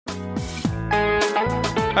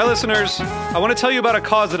Hi, listeners. I want to tell you about a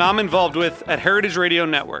cause that I'm involved with at Heritage Radio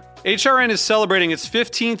Network. HRN is celebrating its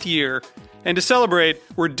 15th year, and to celebrate,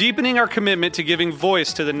 we're deepening our commitment to giving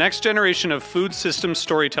voice to the next generation of food systems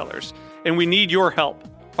storytellers, and we need your help.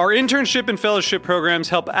 Our internship and fellowship programs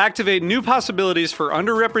help activate new possibilities for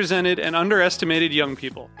underrepresented and underestimated young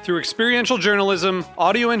people through experiential journalism,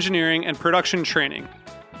 audio engineering, and production training.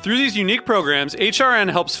 Through these unique programs, HRN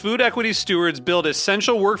helps food equity stewards build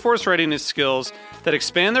essential workforce readiness skills that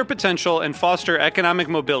expand their potential and foster economic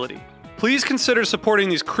mobility. Please consider supporting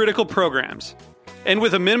these critical programs. And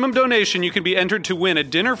with a minimum donation, you can be entered to win a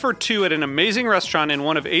dinner for two at an amazing restaurant in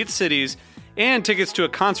one of 8 cities and tickets to a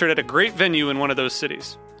concert at a great venue in one of those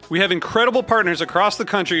cities. We have incredible partners across the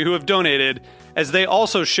country who have donated, as they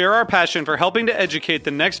also share our passion for helping to educate the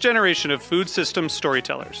next generation of food systems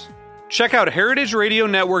storytellers. Check out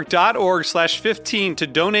heritageradionetwork.org/15 to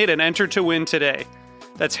donate and enter to win today.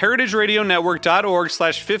 That's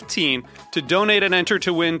heritageradionetwork.org/15 to donate and enter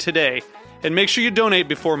to win today. And make sure you donate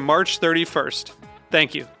before March 31st.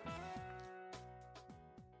 Thank you.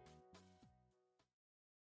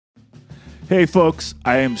 Hey folks,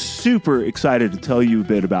 I am super excited to tell you a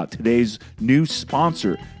bit about today's new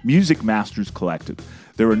sponsor, Music Masters Collective.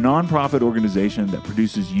 They're a nonprofit organization that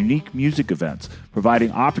produces unique music events,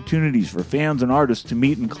 providing opportunities for fans and artists to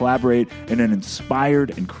meet and collaborate in an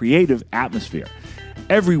inspired and creative atmosphere.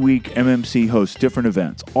 Every week, MMC hosts different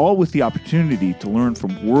events, all with the opportunity to learn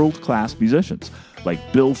from world-class musicians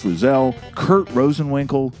like Bill Frisell, Kurt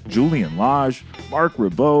Rosenwinkel, Julian Lage, Mark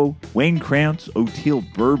Ribot, Wayne Krantz, Oteil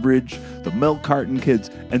Burbridge, the Milk Carton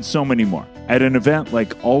Kids, and so many more. At an event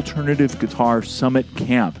like Alternative Guitar Summit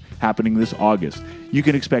Camp happening this August, you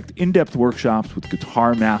can expect in-depth workshops with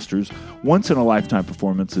guitar masters, once-in-a-lifetime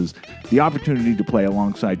performances, the opportunity to play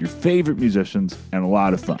alongside your favorite musicians, and a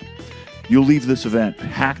lot of fun. You'll leave this event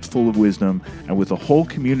packed full of wisdom and with a whole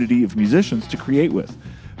community of musicians to create with.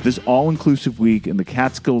 This all-inclusive week in the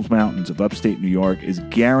Catskills Mountains of upstate New York is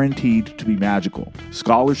guaranteed to be magical.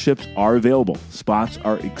 Scholarships are available. Spots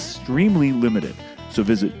are extremely limited. So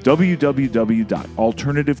visit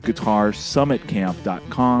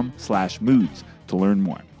www.alternativeguitarsummitcamp.com/moods to learn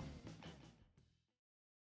more.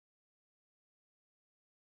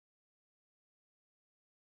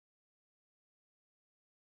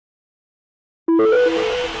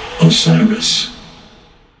 Osiris.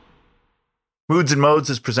 Moods and Modes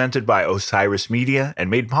is presented by Osiris Media and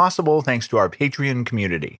made possible thanks to our Patreon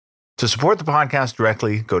community. To support the podcast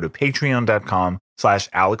directly, go to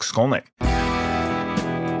patreon.com/Alex Skolnick.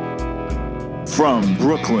 From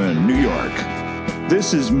Brooklyn, New York,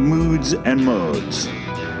 this is Moods and Modes.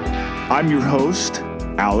 I'm your host,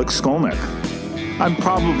 Alex Skolnick. I'm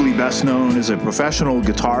probably best known as a professional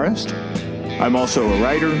guitarist. I'm also a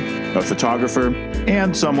writer, a photographer,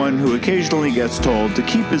 and someone who occasionally gets told to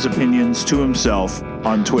keep his opinions to himself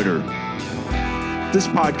on Twitter. This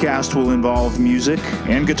podcast will involve music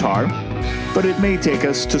and guitar, but it may take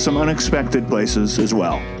us to some unexpected places as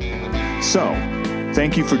well. So,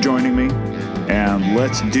 thank you for joining me, and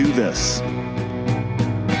let's do this.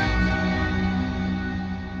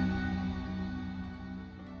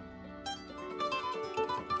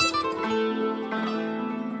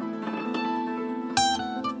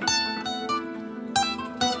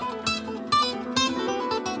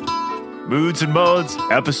 Moods and Modes,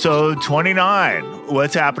 episode 29.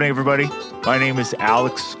 What's happening, everybody? My name is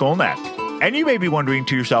Alex Skolnick, and you may be wondering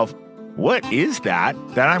to yourself, what is that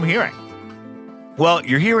I'm hearing? Well,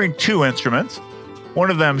 you're hearing 2 instruments. One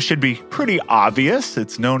of them should be pretty obvious.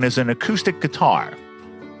 It's known as an acoustic guitar.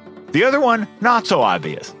 The other one, not so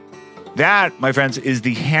obvious. That, my friends, is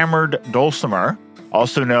the hammered dulcimer,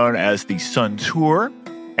 also known as the Suntour,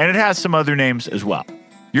 and it has some other names as well.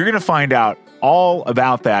 You're going to find out all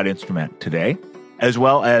about that instrument today, as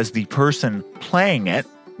well as the person playing it,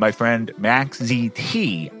 my friend Max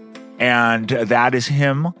ZT. And that is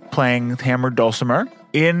him playing hammered dulcimer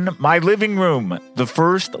in my living room, the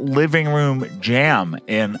first living room jam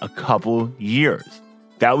in a couple years.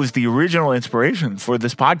 That was the original inspiration for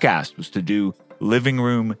this podcast, was to do living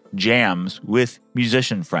room jams with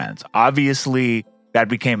musician friends. Obviously, that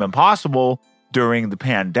became impossible during the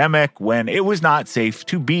pandemic when it was not safe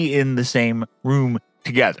to be in the same room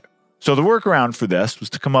together. So the workaround for this was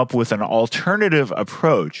to come up with an alternative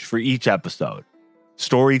approach for each episode.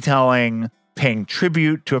 Storytelling, paying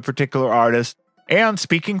tribute to a particular artist, and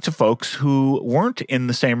speaking to folks who weren't in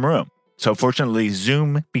the same room. So fortunately,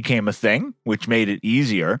 Zoom became a thing, which made it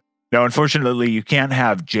easier. Now, unfortunately, you can't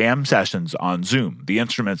have jam sessions on Zoom. The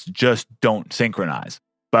instruments just don't synchronize.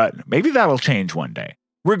 But maybe that'll change one day.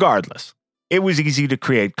 Regardless, it was easy to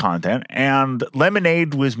create content, and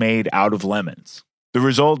lemonade was made out of lemons. The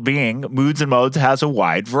result being Moods and Modes has a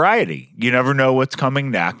wide variety. You never know what's coming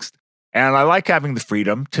next, and I like having the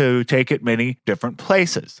freedom to take it many different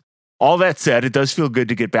places. All that said, it does feel good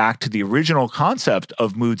to get back to the original concept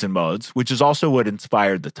of Moods and Modes, which is also what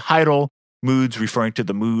inspired the title, moods referring to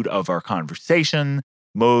the mood of our conversation,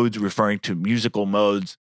 modes referring to musical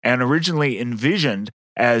modes, and originally envisioned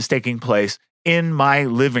as taking place in my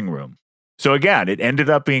living room. So again, it ended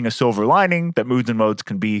up being a silver lining that Moods and Modes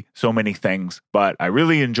can be so many things, but I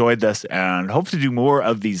really enjoyed this and hope to do more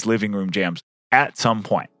of these living room jams at some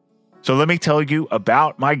point. So let me tell you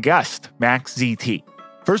about my guest, Max ZT.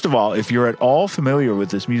 First of all, if you're at all familiar with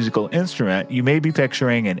this musical instrument, you may be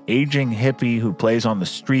picturing an aging hippie who plays on the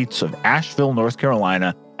streets of Asheville, North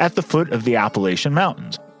Carolina, at the foot of the Appalachian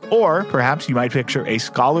Mountains. Or perhaps you might picture a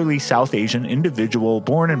scholarly South Asian individual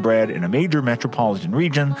born and bred in a major metropolitan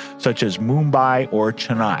region such as Mumbai or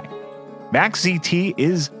Chennai. Max ZT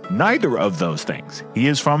is neither of those things. He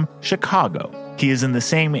is from Chicago. He is in the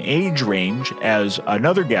same age range as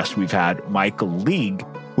another guest we've had, Michael League,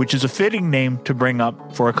 which is a fitting name to bring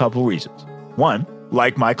up for a couple reasons. One,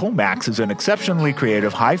 like Michael, Max is an exceptionally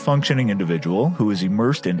creative, high-functioning individual who is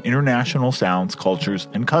immersed in international sounds, cultures,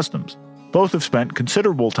 and customs. Both have spent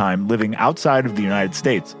considerable time living outside of the United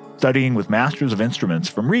States, studying with masters of instruments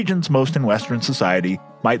from regions most in Western society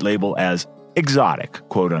might label as exotic,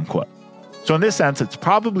 quote-unquote. So in this sense, it's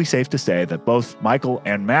probably safe to say that both Michael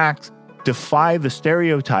and Max defy the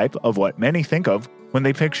stereotype of what many think of when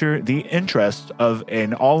they picture the interests of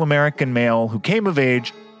an all-American male who came of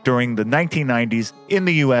age during the 1990s in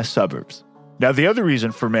the U.S. suburbs. Now, the other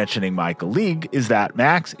reason for mentioning Michael League is that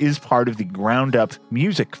Max is part of the Ground Up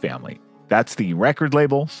Music family. That's the record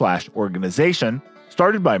label / organization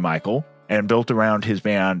started by Michael and built around his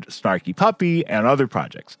band Snarky Puppy and other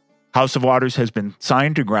projects. House of Waters has been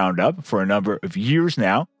signed to Ground Up for a number of years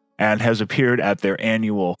now and has appeared at their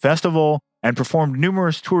annual festival and performed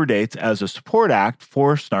numerous tour dates as a support act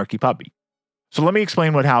for Snarky Puppy. So let me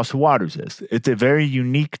explain what House of Waters is. It's a very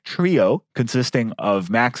unique trio consisting of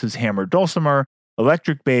Max's hammered dulcimer,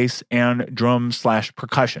 electric bass, and drum /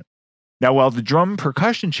 percussion. Now, while the drum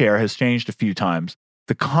percussion chair has changed a few times,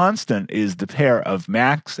 the constant is the pair of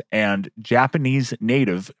Max and Japanese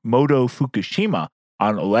native Moto Fukushima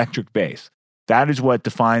on electric bass. That is what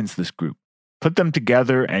defines this group. Put them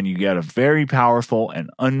together and you get a very powerful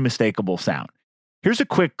and unmistakable sound. Here's a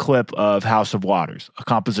quick clip of House of Waters, a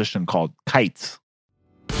composition called Kites.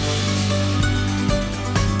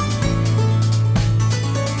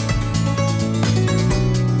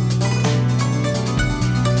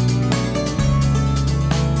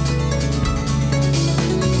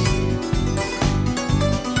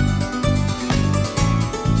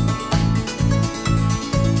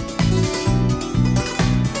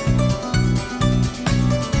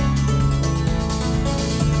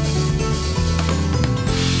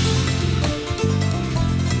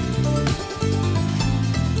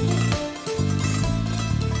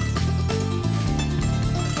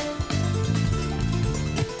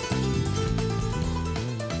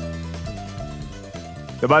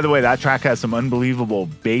 So by the way, that track has some unbelievable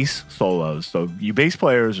bass solos. So you bass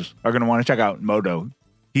players are going to want to check out Moto.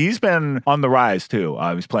 He's been on the rise too.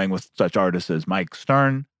 He's playing with such artists as Mike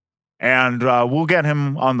Stern, and we'll get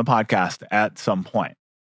him on the podcast at some point.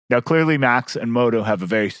 Now, clearly, Max and Moto have a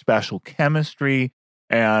very special chemistry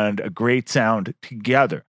and a great sound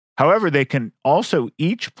together. However, they can also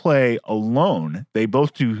each play alone. They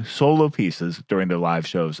both do solo pieces during their live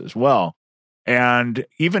shows as well. And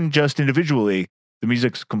even just individually, the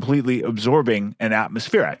music's completely absorbing and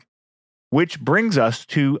atmospheric, which brings us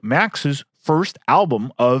to Max's first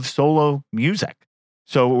album of solo music.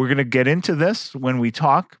 So we're going to get into this when we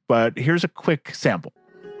talk, but here's a quick sample.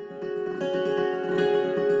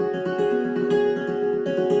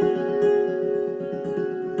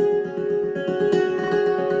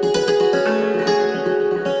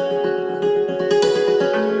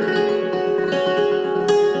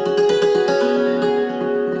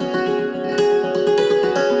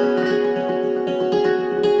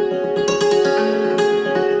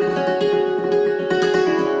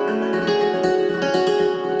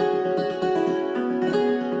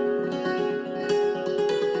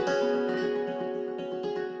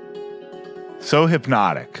 So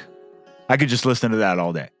hypnotic. I could just listen to that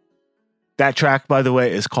all day. That track, by the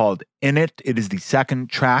way, is called In It. It is the second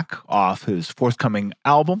track off his forthcoming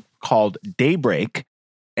album called Daybreak.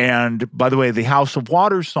 And by the way, the House of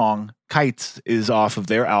Waters song, Kites, is off of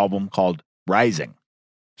their album called Rising.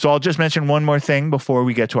 So I'll just mention one more thing before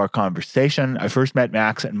we get to our conversation. I first met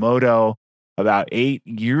Max and Moto about 8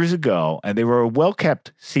 years ago, and they were a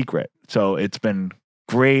well-kept secret. So it's been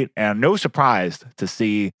great, and no surprise to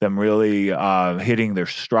see them really hitting their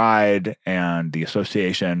stride and the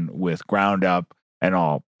association with Ground Up and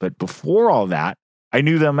all. But before all that, I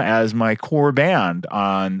knew them as my core band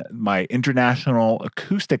on my international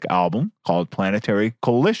acoustic album called Planetary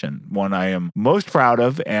Coalition, one I am most proud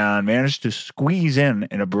of and managed to squeeze in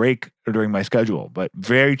a break during my schedule, but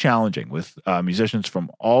very challenging with musicians from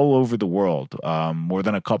all over the world, more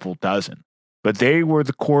than a couple dozen. But they were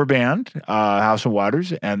the core band, House of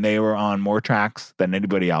Waters, and they were on more tracks than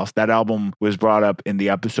anybody else. That album was brought up in the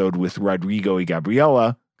episode with Rodrigo y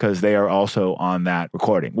Gabriela, because they are also on that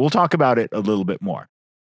recording. We'll talk about it a little bit more.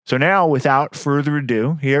 So now, without further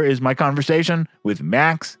ado, here is my conversation with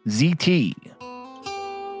Max ZT.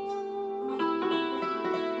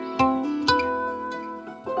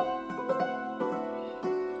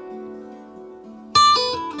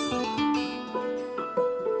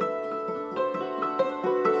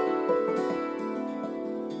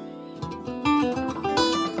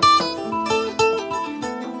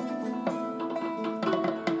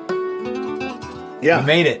 Yeah, you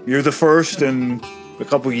made it. You're the first in a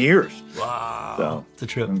couple years. Wow, so it's a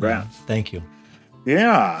trip. Congrats. Thank you.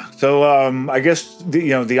 Yeah. So I guess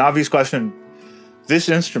the obvious question: this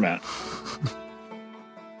instrument.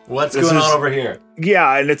 What's going on over here?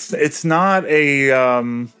 Yeah, and it's not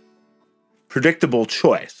a predictable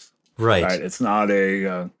choice. Right. It's not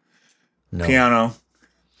a no. piano.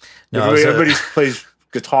 No, everybody plays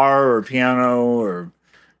guitar or piano or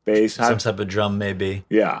bass. Some type of drum, maybe.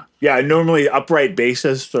 Yeah. Normally, upright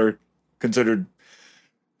bassists are considered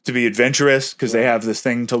to be adventurous because they have this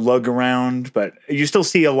thing to lug around. But you still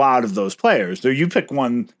see a lot of those players. So you pick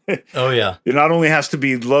one. Oh yeah. It not only has to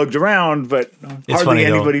be lugged around, but It's hardly funny,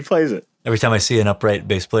 anybody plays it. Every time I see an upright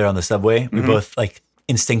bass player on the subway, we both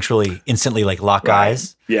instantly lock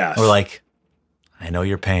eyes. Yes. We're like, I know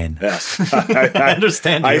your pain. Yes. I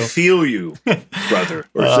understand you. I feel you, brother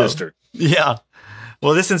or sister. Yeah.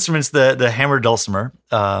 Well, this instrument's the hammer dulcimer.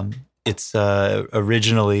 It's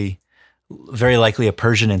originally very likely a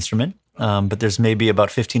Persian instrument, but there's maybe about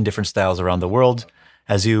 15 different styles around the world.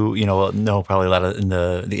 As you know, probably a lot of in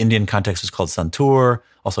the Indian context is called santur,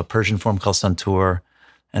 also a Persian form called santur,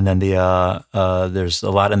 and then there's a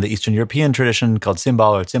lot in the Eastern European tradition called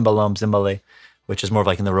cymbal or cimbalom, cimbale, which is more of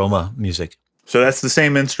like in the Roma music. So that's the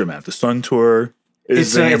same instrument. The santur.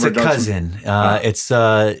 It's a cousin. It's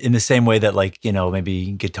in the same way that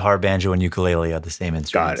maybe guitar, banjo, and ukulele are the same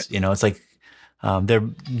instruments. Got it. It's like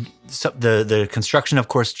the construction, of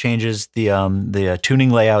course, changes. The tuning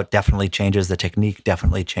layout definitely changes. The technique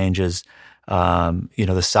definitely changes.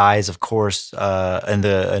 The size, of course,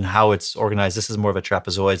 and how it's organized. This is more of a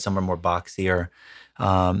trapezoid. Some are more boxier.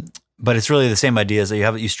 But it's really the same idea. Is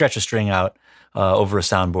that you stretch a string out over a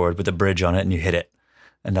soundboard with a bridge on it, and you hit it.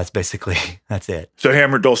 And that's it. So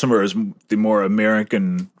hammer dulcimer is the more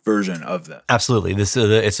American version of that. Absolutely.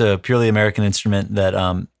 It's a purely American instrument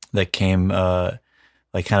that came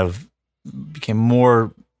became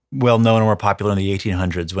more well known and more popular in the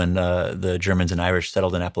 1800s when the Germans and Irish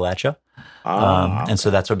settled in Appalachia. And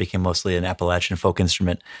so that's what became mostly an Appalachian folk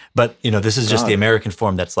instrument. But, this is just the American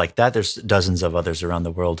form that's like that. There's dozens of others around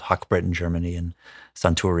the world, Hochbrett in Germany and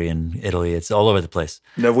Santuri in Italy. It's all over the place.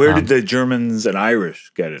 Now, where did the Germans and Irish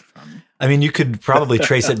get it from? I mean, you could probably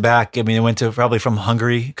trace it back. I mean, it went to probably from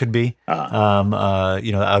Hungary, could be. I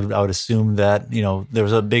would assume that, there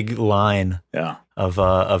was a big line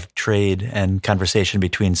of trade and conversation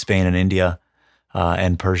between Spain and India.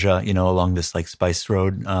 And Persia, along this spice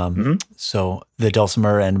road. So the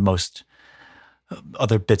dulcimer and most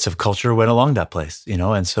other bits of culture went along that place,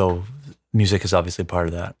 and so music is obviously part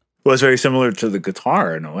of that. Well, it's very similar to the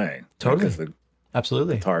guitar in a way. Totally.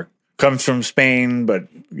 Absolutely. Guitar comes from Spain, but,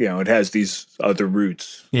 it has these other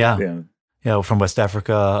roots. Yeah. From West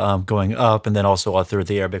Africa going up, and then also all through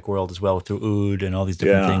the Arabic world as well, through oud and all these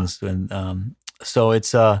different things. And so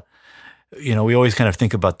it's... we always kind of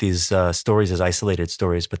think about these stories as isolated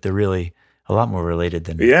stories, but they're really a lot more related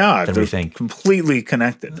than we think. Completely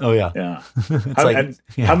connected. Oh, yeah. Yeah. It's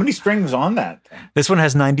how many strings on that thing? This one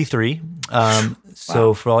has 93.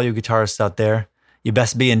 So for all you guitarists out there, you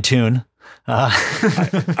best be in tune.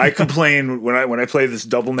 I complain when I play this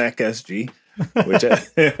double neck SG, which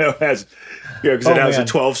has... because it has a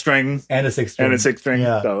 12-string and a 6-string.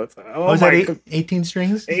 Yeah. So it's 18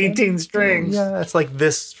 strings? 18 strings. Yeah, it's like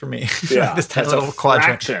this for me. Yeah, this tiny little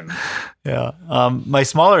quadrant. Yeah. My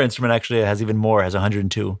smaller instrument actually has even more. It has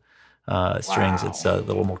 102 strings. It's a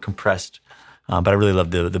little more compressed. But I really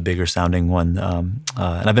love the bigger sounding one. And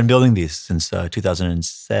I've been building these since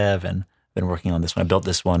 2007. been working on this one. I built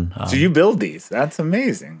this one. So you build these? That's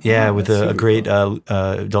amazing. Yeah, Wow, with that's a super great cool.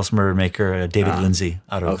 dulcimer maker, David Lindsay,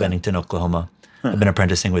 out of Bennington, Oklahoma. I've been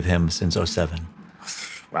apprenticing with him since 2007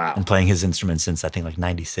 Wow, and playing his instrument since I think like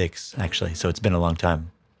 96, actually. So it's been a long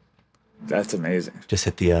time. that's amazing. Just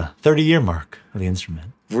hit the 30-year mark of the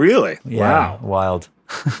instrument. Really? Yeah, Wow. wild.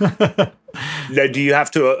 Now, do you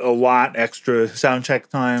have to allot extra sound check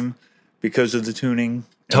time because of the tuning? And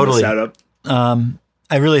Totally. The setup?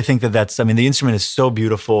 I really think that's. I mean, the instrument is so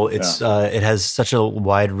beautiful. It's it has such a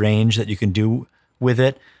wide range that you can do with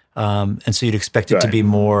it, and so you'd expect it to Right. be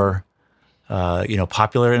more,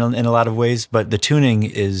 popular in a lot of ways. But the tuning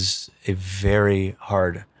is a very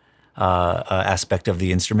hard aspect of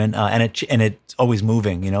the instrument, and it's always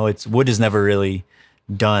moving. It's wood is never really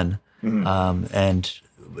done, and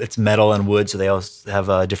it's metal and wood, so they all have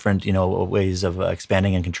different, ways of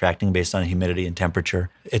expanding and contracting based on humidity and temperature.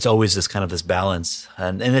 It's always this balance,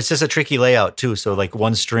 and it's just a tricky layout too. So like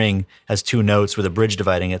one string has two notes with a bridge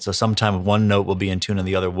dividing it, so sometimes one note will be in tune and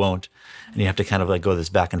the other won't, and you have to kind of like go this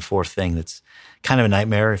back and forth thing. That's kind of a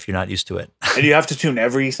nightmare if you're not used to it. And you have to tune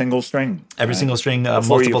every single string. Every right? single string,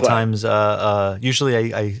 Before you multiple play. times.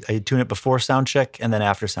 Usually, I tune it before sound check and then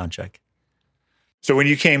after sound check. So when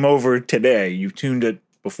you came over today, you tuned it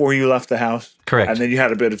before you left the house? Correct. And then you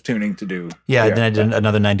had a bit of tuning to do. Yeah, here. then I did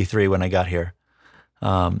another 93 when I got here.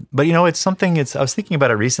 But it's something. I was thinking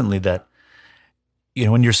about it recently that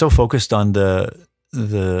when you're so focused on the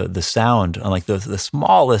sound, on like the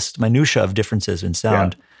smallest minutia of differences in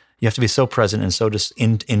sound, you have to be so present and so just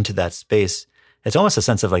into that space. It's almost a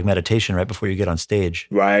sense of like meditation right before you get on stage.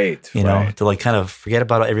 Right. To like kind of forget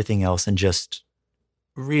about everything else and just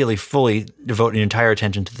really fully devote your entire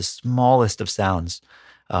attention to the smallest of sounds.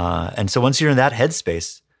 And so once you're in that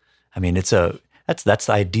headspace, I mean, that's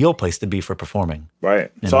the ideal place to be for performing.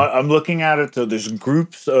 Right. So I'm looking at it. So there's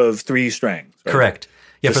groups of 3 strings. Right? Correct.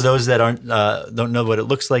 Yeah. For those that don't know what it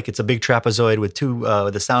looks like, it's a big trapezoid with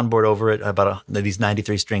the soundboard over it, about these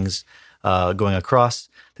 93 strings going across.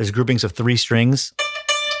 There's groupings of 3 strings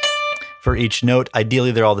for each note.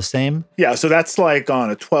 Ideally, they're all the same. Yeah. So that's like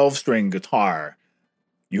on a 12-string guitar,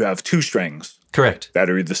 you have 2 strings. Correct. That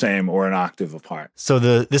are the same or an octave apart. So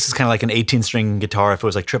this is kind of like an 18-string guitar if it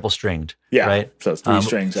was like triple stringed. Yeah. Right. So it's 3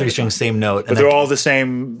 strings. 3 strings, same note. But they're all the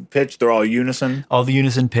same pitch. They're all unison. All the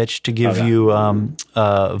unison pitch to give you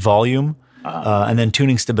volume and then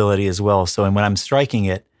tuning stability as well. So when I'm striking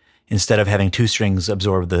it, instead of having 2 strings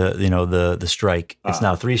absorb the strike, it's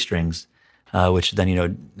now 3 strings, which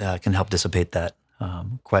then can help dissipate that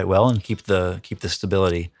quite well and keep the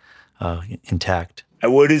stability intact.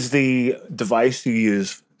 And what is the device you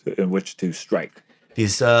use in which to strike?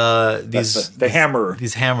 The hammer.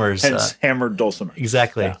 These hammers. Hence hammered dulcimer.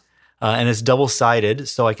 Exactly. Yeah. And it's double-sided,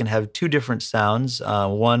 so I can have 2 different sounds.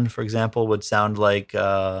 One, for example, would sound like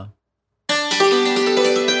very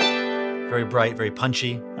bright, very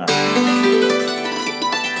punchy.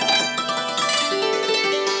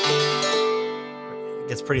 It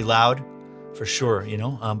gets pretty loud, for sure,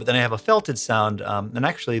 But then I have a felted sound. And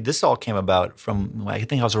actually, this all came about from, I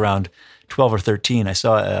think I was around 12 or 13. I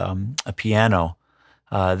saw a piano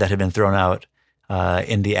that had been thrown out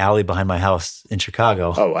in the alley behind my house in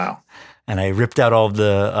Chicago. Oh, wow. And I ripped out all of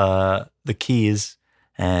the keys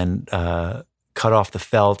and cut off the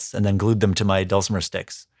felts and then glued them to my dulcimer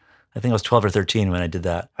sticks. I think I was 12 or 13 when I did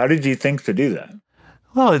that. How did you think to do that?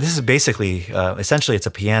 Well, this is basically, essentially it's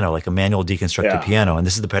a piano, like a manual deconstructed piano. And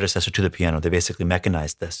this is the predecessor to the piano. They basically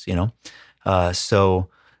mechanized this, So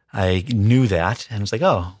I knew that and was like,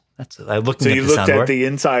 oh, I looked at the soundboard. So you looked at the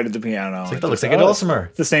inside of the piano. That looks like a dulcimer.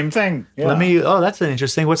 It's the same thing. Yeah. That's an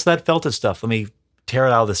interesting. What's that felted stuff? Let me tear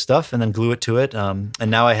it out of the stuff and then glue it to it. And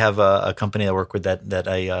now I have a company I work with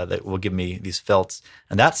that will give me these felts,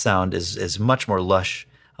 and that sound is much more lush.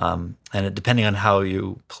 And depending on how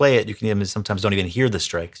you play it, you can even sometimes don't even hear the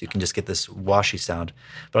strikes. You can just get this washy sound.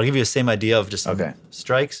 But I'll give you the same idea of just some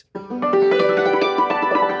strikes.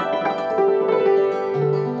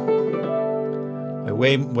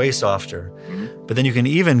 Way softer. Mm-hmm. But then you can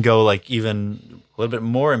even go like even a little bit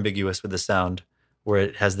more ambiguous with the sound, where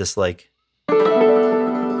it has this like.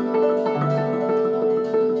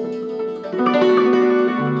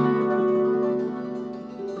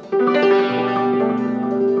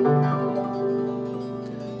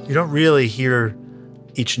 You don't really hear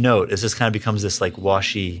each note. It just kind of becomes this like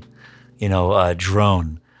washy,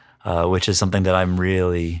 drone, which is something that I'm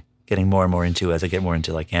really getting more and more into as I get more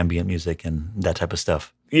into like ambient music and that type of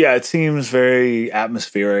stuff. Yeah, it seems very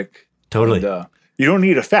atmospheric. Totally. And, you don't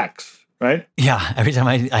need effects, right? Yeah. Every time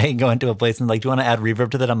I go into a place and like, do you want to add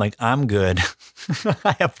reverb to that? I'm like, I'm good.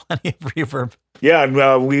 I have plenty of reverb. Yeah, and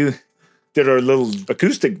did our little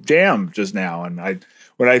acoustic jam just now, and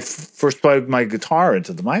when I first plugged my guitar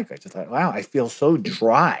into the mic, I just thought, wow, I feel so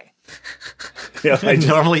dry.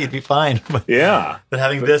 Normally you'd be fine. But, yeah. But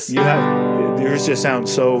having this. Yours just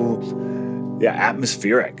sounds so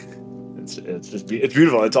atmospheric. It's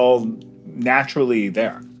beautiful. It's all naturally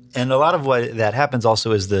there. And a lot of what that happens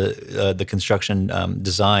also is the construction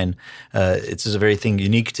design. It's a very thing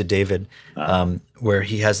unique to David, where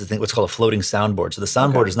he has what's called a floating soundboard. So the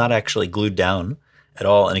soundboard is not actually glued down at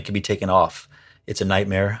all, and it can be taken off. It's a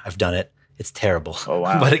nightmare. I've done it. It's terrible. Oh,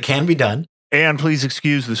 wow. But it can be done. And please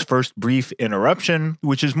excuse this first brief interruption,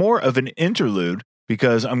 which is more of an interlude,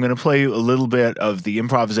 because I'm going to play you a little bit of the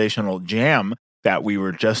improvisational jam that we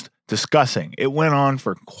were just discussing. It went on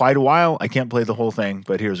for quite a while. I can't play the whole thing,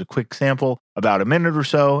 but here's a quick sample, about a minute or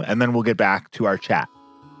so, and then we'll get back to our chat.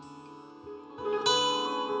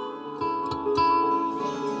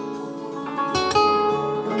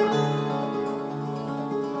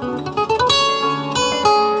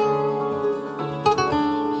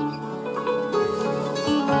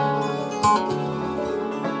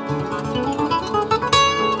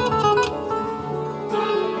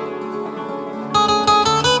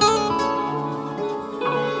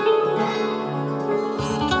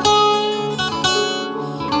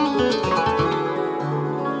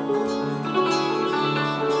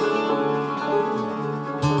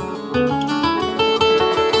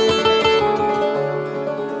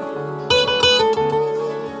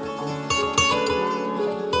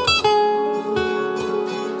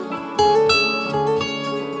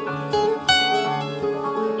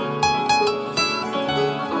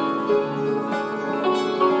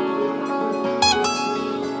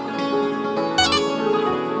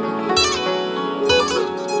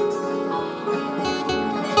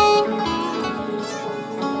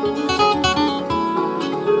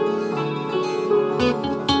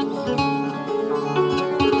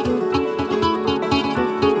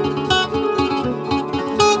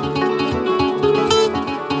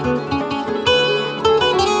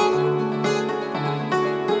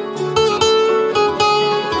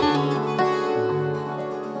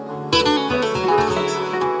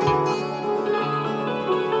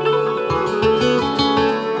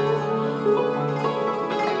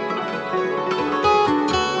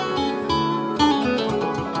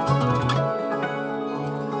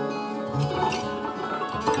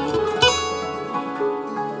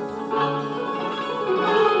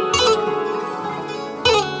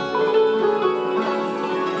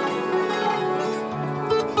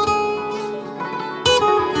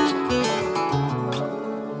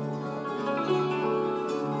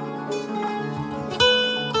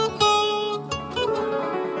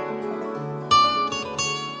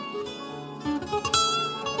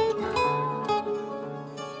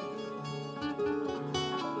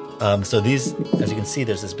 So these, as you can see,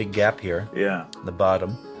 there's this big gap here. Yeah. At the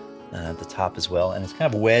bottom, at the top as well. And it's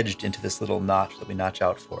kind of wedged into this little notch that we notch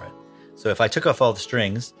out for it. So if I took off all the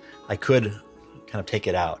strings, I could kind of take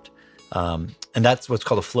it out. And that's what's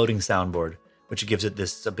called a floating soundboard, which gives it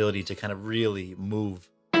this ability to kind of really move.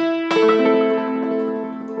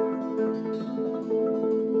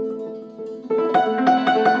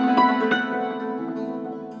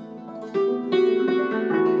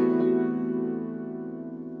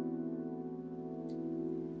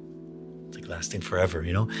 Lasting forever,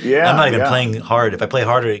 you know? Yeah. I'm not even playing hard. If I play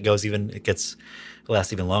harder, it lasts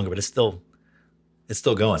even longer, but it's still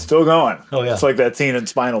going. Still going. Oh, yeah. It's like that scene in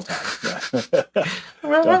Spinal Tap.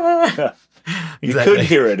 Yeah. You Exactly. could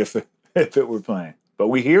hear it if it were playing, but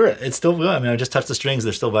we hear it. It's still, I mean, I just touched the strings,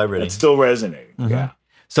 they're still vibrating. It's still resonating. Mm-hmm. Yeah.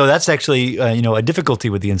 So that's actually, a difficulty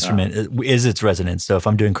with the instrument is its resonance. So if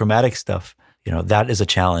I'm doing chromatic stuff, that is a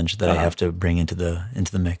challenge that I have to bring into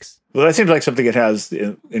the mix. Well, that seems like something it has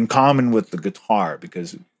in common with the guitar,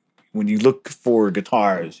 because when you look for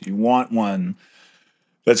guitars, you want one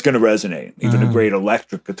that's going to resonate. Even a great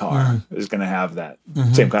electric guitar is going to have that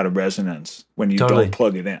same kind of resonance when you don't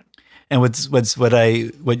plug it in. And what's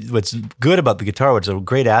good about the guitar, which is a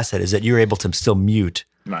great asset, is that you're able to still mute.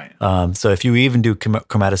 Right. So if you even do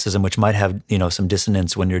chromaticism, which might have some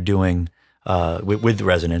dissonance when you're doing with the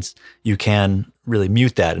resonance, you can really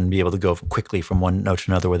mute that and be able to go quickly from one note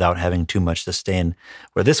to another without having too much sustain.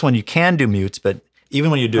 Where this one, you can do mutes, but even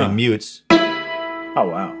when you're doing mutes... Oh,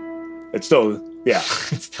 wow. It's still,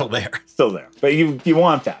 it's still there. Still there. But you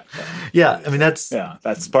want that. Yeah, I mean, that's... Yeah,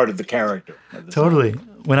 that's part of the character. Totally.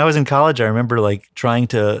 When I was in college, I remember trying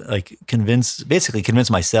to convince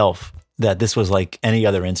myself that this was like any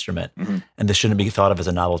other instrument, and this shouldn't be thought of as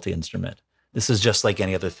a novelty instrument. This is just like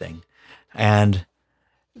any other thing. And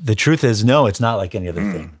the truth is, no, it's not like any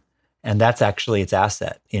other thing. And that's actually its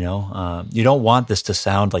asset, you know. You don't want this to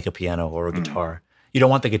sound like a piano or a guitar. You don't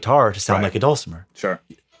want the guitar to sound like a dulcimer. Sure.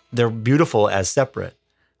 They're beautiful as separate.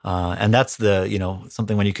 And that's the, you know,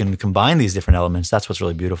 something when you can combine these different elements, that's what's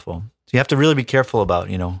really beautiful. So you have to really be careful about,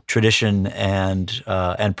 you know, tradition and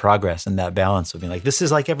progress and that balance of being like, this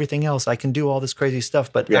is like everything else. I can do all this crazy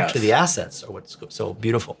stuff, but actually the assets are what's so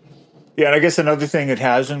beautiful. Yeah, and I guess another thing it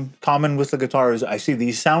has in common with the guitar is I see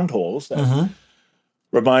these sound holes that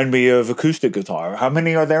remind me of acoustic guitar. How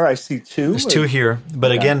many are there? I see 2. There's 2 here.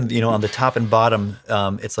 But again, you know, on the top and bottom,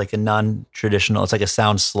 it's like a non-traditional, it's like a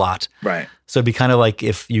sound slot. Right. So it'd be kind of like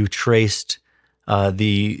if you traced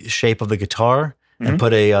the shape of the guitar and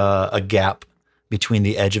put a gap between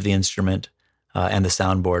the edge of the instrument and the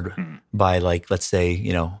soundboard by like, let's say,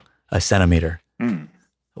 you know, a centimeter.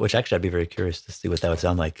 Which actually I'd be very curious to see what that would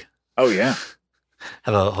sound like. Oh, yeah.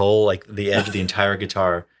 Have a hole like the edge of the entire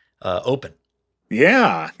guitar open.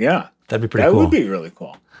 Yeah, yeah. That'd be pretty cool. That would be really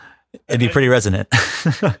cool. It'd be pretty resonant.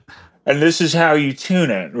 And this is how you tune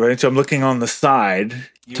it, right? So I'm looking on the side.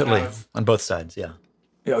 Totally. On both sides, yeah.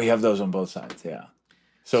 Oh, you have those on both sides, yeah.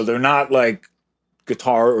 So they're not like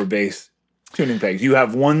guitar or bass tuning pegs. You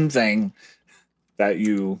have one thing that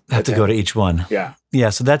you have to go to each one. Yeah. Yeah,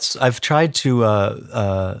 so I've tried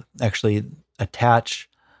to actually attach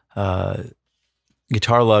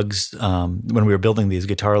guitar lugs when we were building these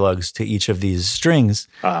guitar lugs to each of these strings,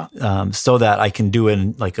 so that I can do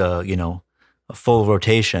in like a full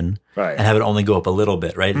rotation and have it only go up a little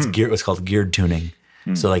bit. Right, it's what's called geared tuning.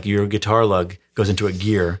 So like your guitar lug goes into a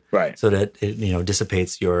gear, so that it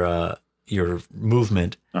dissipates your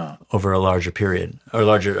movement over a larger period or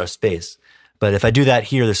larger space. But if I do that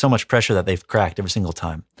here, there's so much pressure that they've cracked every single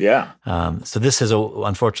time. Yeah. So this is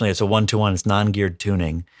unfortunately, it's a 1-to-1. It's non-geared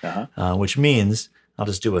tuning, which means I'll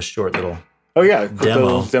just do a short little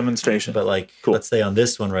little demonstration. But like, let's say on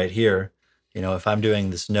this one right here, if I'm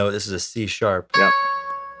doing this note, this is a C sharp. Yeah.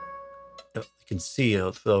 You can see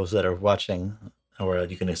those that are watching, or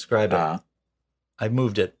you can describe it. I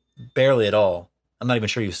moved it barely at all. I'm not even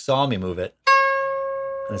sure you saw me move it,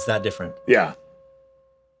 and it's that different. Yeah.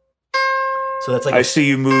 So that's like I see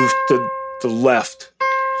you move to the left,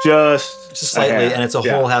 just slightly, and it's a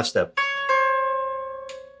whole half step.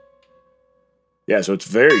 Yeah, so it's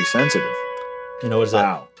very sensitive. What is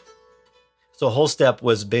that? So a whole step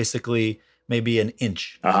was basically maybe an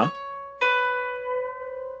inch. So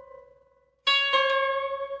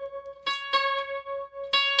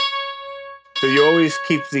you always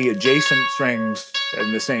keep the adjacent strings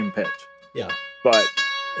in the same pitch. Yeah. But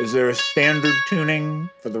is there a standard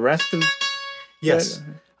tuning for the rest of? Yes.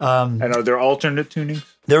 And are there alternate tunings?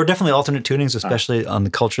 There are definitely alternate tunings, especially on the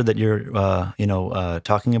culture that you're,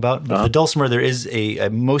 talking about. But the dulcimer, there is a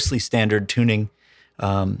mostly standard tuning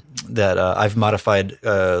that I've modified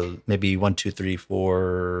maybe 1, 2, 3,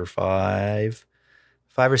 4, 5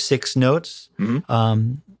 or 6 notes.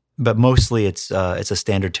 But mostly it's a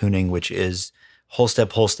standard tuning, which is whole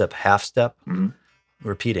step, half step.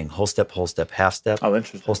 Repeating whole step, half step. Oh,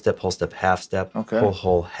 interesting. Whole step, half step. Okay.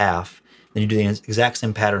 Whole, half. Then you do the exact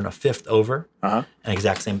same pattern a fifth over, and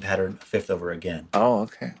exact same pattern a fifth over again. Oh,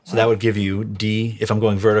 okay. So that would give you D, if I'm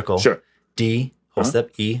going vertical. Sure. D, whole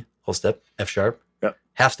step, E, whole step, F sharp,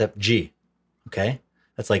 half step, G. Okay?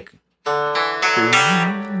 That's like,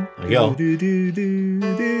 there you go.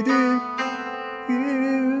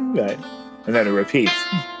 Right. And then it repeats.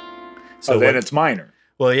 So then it's minor.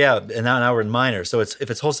 Well, yeah, and now we're in minor. So if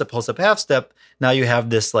it's whole step, half step, now you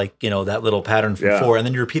have this that little pattern from 4, and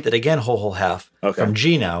then you repeat that again, whole, half from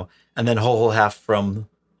G now, and then whole, half from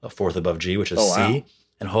a fourth above G, which is C,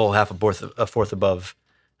 and whole, half a fourth above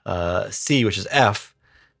C, which is F.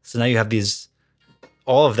 So now you have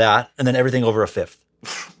all of that, and then everything over a fifth.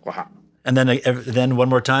 Wow. And then one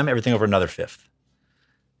more time, everything over another fifth.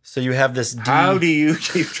 So you have this D. How do you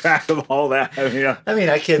keep track of all that? I mean,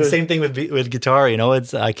 I can't. Same thing with guitar.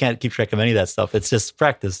 I can't keep track of any of that stuff. It's just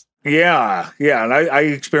practice. Yeah, and I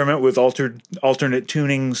experiment with alternate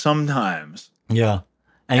tuning sometimes. Yeah,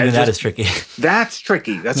 and even that is tricky. That's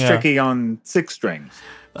tricky. That's tricky on 6 strings.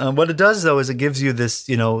 What it does though is it gives you this,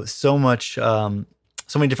 so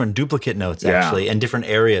many different duplicate notes actually in different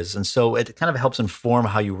areas, and so it kind of helps inform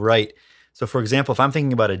how you write. So, for example, if I'm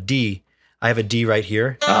thinking about a D. I have a D right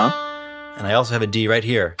here, and I also have a D right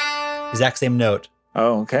here. Exact same note.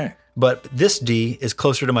 Oh, okay. But this D is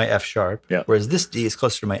closer to my F sharp, whereas this D is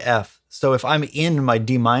closer to my F. So if I'm in my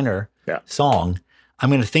D minor song, I'm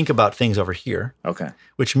going to think about things over here. Okay.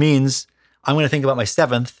 Which means I'm going to think about my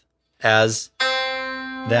 7th as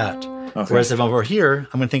that. Okay. Whereas if I'm over here,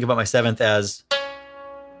 I'm going to think about my 7th as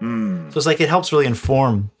So it's like it helps really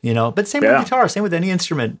inform, But same with guitar, same with any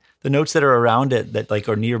instrument. The notes that are around it that like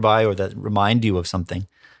are nearby or that remind you of something,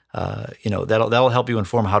 that'll help you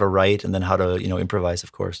inform how to write and then how to improvise,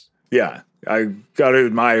 of course. Yeah, I got to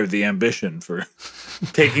admire the ambition for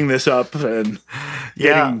taking this up and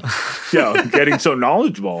getting so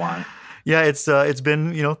knowledgeable on it. Yeah, it's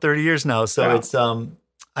been 30 years now, so it's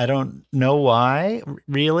I don't know why,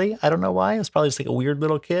 really. I don't know why. It was probably just like a weird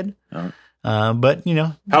little kid. But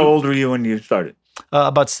how old were you when you started?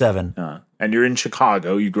 About 7. And you're in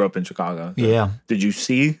Chicago. You grew up in Chicago. So yeah. Did you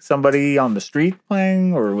see somebody on the street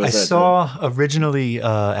playing, or was I saw originally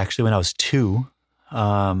actually when I was 2.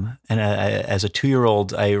 And as a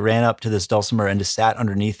 2-year-old, I ran up to this dulcimer and just sat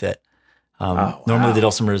underneath it. Normally the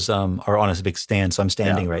dulcimers are on a big stand, so I'm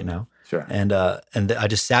standing right now. Sure. And I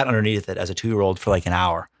just sat underneath it as a 2-year-old for like an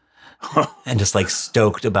hour. And just like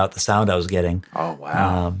stoked about the sound I was getting. Oh,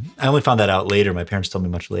 wow. I only found that out later. My parents told me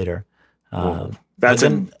much later. That's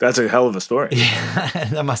a hell of a story. Yeah,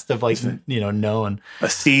 I must have known. A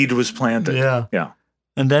seed was planted. Yeah.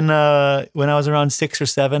 And then when I was around 6 or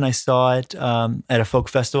 7, I saw it at a folk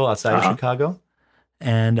festival outside of Chicago.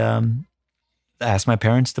 And I asked my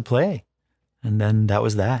parents to play. And then that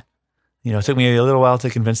was that. It took me a little while to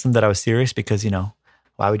convince them that I was serious because,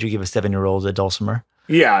 why would you give a 7-year-old a dulcimer?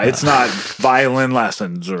 Yeah, it's not violin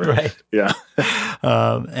lessons, or right. Yeah.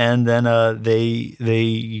 And then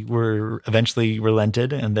they were eventually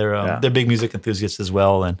relented, and they're big music enthusiasts as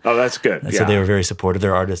well. And that's good. So they were very supportive.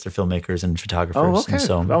 They're artists, they're filmmakers, and photographers. Oh, okay. And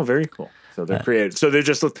so, very cool. So they're creative. So they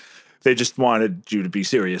just wanted you to be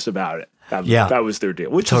serious about it. That was their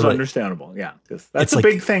deal, which is understandable. Yeah, because that's a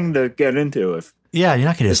big thing to get into. You're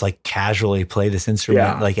not going to just like casually play this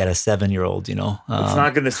instrument like at a 7-year-old, It's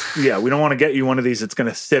not going to, we don't want to get you one of these that's going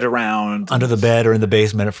to sit around under the bed or in the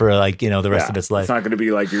basement for like, the rest of its life. It's not going to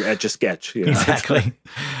be like your Etch-a-Sketch. Exactly.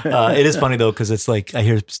 It is funny though, because it's like, I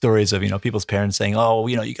hear stories of, people's parents saying, oh,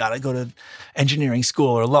 you got to go to engineering school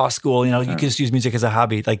or law school, you can just use music as a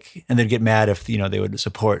hobby. Like, and they'd get mad if, they would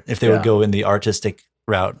support, if they would go in the artistic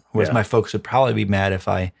route. Whereas my folks would probably be mad if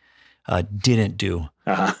I didn't do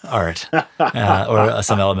art or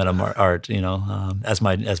some element of art, as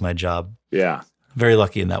my job. Yeah. Very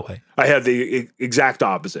lucky in that way. I had the exact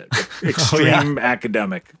opposite. Extreme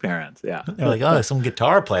academic parents. Yeah. They're like, some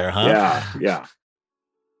guitar player, huh? Yeah.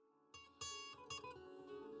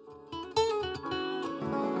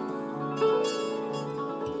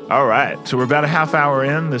 All right. So we're about a half hour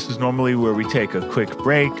in. This is normally where we take a quick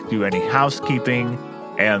break, do any housekeeping,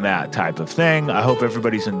 and that type of thing. I hope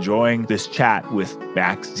everybody's enjoying this chat with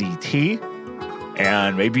Max ZT,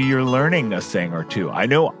 and maybe you're learning a thing or two. I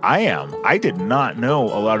know I am. I did not know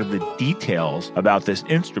a lot of the details about this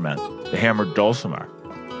instrument, the hammered dulcimer.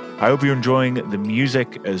 I hope you're enjoying the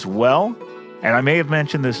music as well. And I may have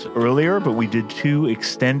mentioned this earlier, but we did 2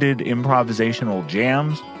 extended improvisational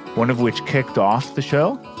jams, one of which kicked off the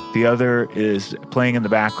show. The other is playing in the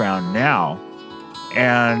background now.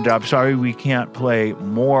 And I'm sorry we can't play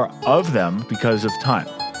more of them because of time.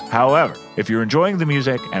 However, if you're enjoying the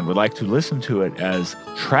music and would like to listen to it as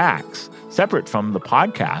tracks separate from the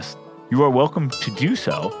podcast, you are welcome to do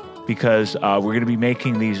so, because we're going to be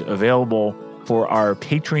making these available for our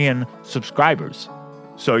Patreon subscribers.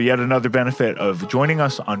 So yet another benefit of joining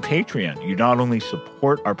us on Patreon. You not only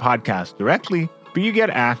support our podcast directly, but you get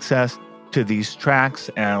access to these tracks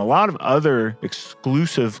and a lot of other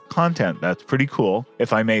exclusive content that's pretty cool,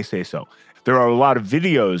 if I may say so. There are a lot of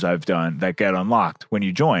videos I've done that get unlocked when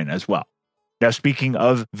you join as well. Now, speaking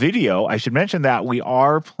of video, I should mention that we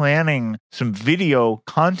are planning some video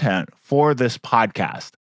content for this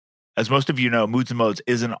podcast. As most of you know, Moods and Modes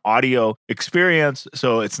is an audio experience,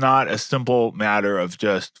 so it's not a simple matter of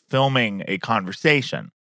just filming a conversation.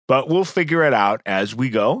 But we'll figure it out as we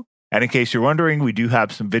go. And in case you're wondering, we do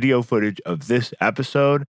have some video footage of this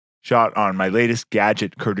episode shot on my latest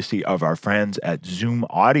gadget courtesy of our friends at Zoom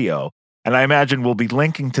Audio. And I imagine we'll be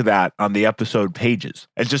linking to that on the episode pages.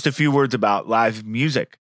 And just a few words about live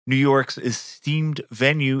music. New York's esteemed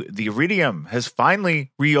venue, the Iridium, has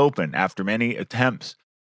finally reopened after many attempts.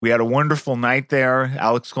 We had a wonderful night there.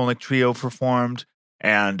 Alex Skolnick Trio performed,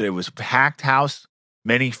 and it was a packed house.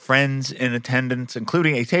 Many friends in attendance,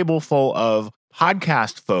 including a table full of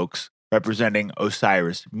podcast folks representing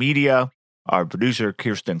Osiris Media, our producer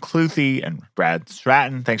Kirsten Cluthy and Brad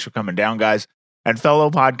Stratton. Thanks for coming down, guys. And fellow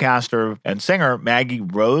podcaster and singer Maggie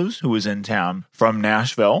Rose, who was in town from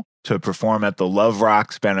Nashville to perform at the Love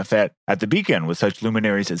Rocks benefit at the Beacon with such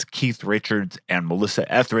luminaries as Keith Richards and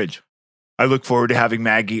Melissa Etheridge. I look forward to having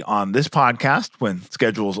Maggie on this podcast when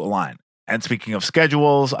schedules align. And speaking of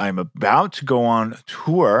schedules, I'm about to go on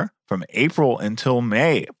tour from April until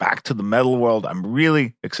May, back to the metal world. I'm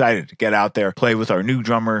really excited to get out there, play with our new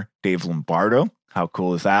drummer, Dave Lombardo. How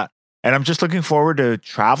cool is that? And I'm just looking forward to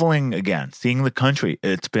traveling again, seeing the country.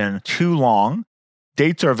 It's been too long.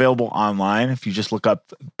 Dates are available online if you just look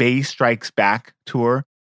up Bay Strikes Back Tour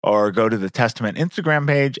or go to the Testament Instagram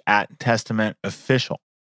page at Testament Official.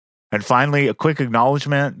 And finally, a quick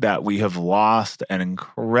acknowledgement that we have lost an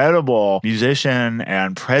incredible musician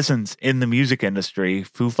and presence in the music industry,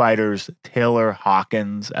 Foo Fighters' Taylor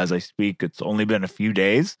Hawkins. As I speak, it's only been a few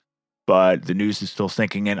days, but the news is still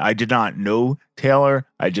sinking in. I did not know Taylor.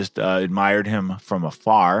 I just admired him from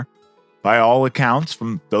afar. By all accounts,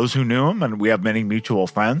 from those who knew him, and we have many mutual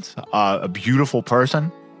friends, a beautiful person,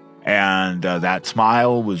 and that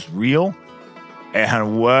smile was real.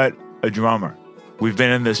 And what a drummer. We've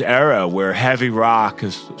been in this era where heavy rock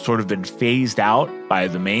has sort of been phased out by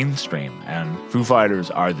the mainstream, and Foo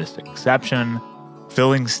Fighters are this exception,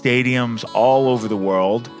 filling stadiums all over the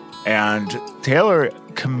world, and Taylor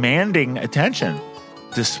commanding attention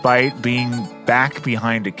despite being back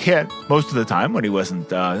behind a kit most of the time when he wasn't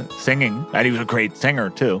singing, and he was a great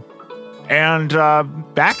singer too, and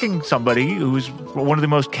backing somebody who's one of the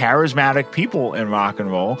most charismatic people in rock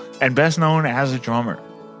and roll and best known as a drummer.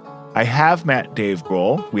 I have met Dave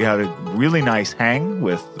Grohl. We had a really nice hang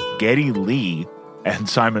with Geddy Lee and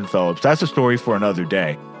Simon Phillips. That's a story for another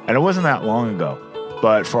day. And it wasn't that long ago.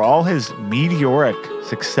 But for all his meteoric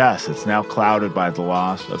success, it's now clouded by the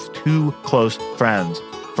loss of two close friends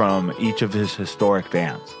from each of his historic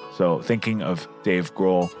bands. So thinking of Dave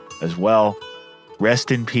Grohl as well.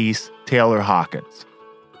 Rest in peace, Taylor Hawkins.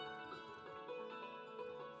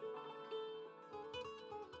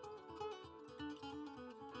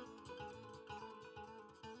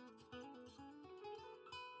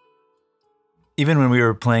 Even when we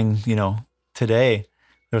were playing, today,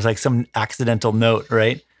 there was like some accidental note,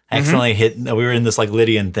 right? I accidentally hit, we were in this like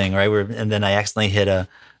Lydian thing, right? And then I accidentally hit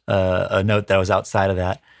a note that was outside of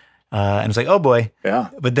that. And it's like, oh boy. Yeah.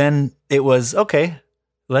 But then it was, okay,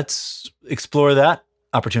 let's explore that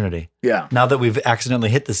opportunity. Yeah. Now that we've accidentally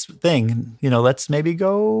hit this thing, let's maybe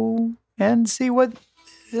go and see what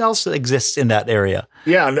else exists in that area.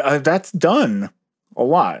 Yeah, that's done a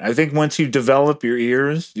lot. I think once you develop your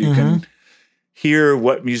ears, you can hear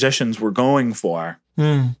what musicians were going for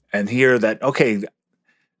and hear that, okay,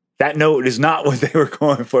 that note is not what they were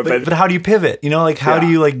going for. But how do you pivot? How do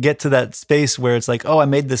you get to that space where it's like, oh, I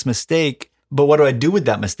made this mistake, but what do I do with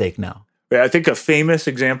that mistake now? Yeah, I think a famous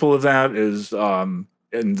example of that is in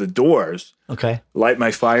The Doors. Okay. Light My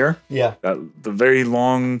Fire. Yeah. The very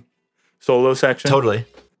long solo section. Totally.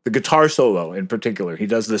 The guitar solo in particular. He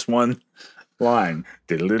does this one line.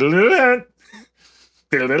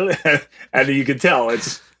 And you can tell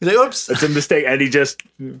it's like, oops, it's a mistake, and he just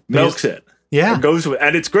milks it. Yeah, and goes with,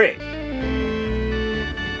 and it's great.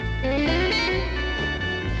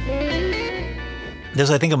 There's,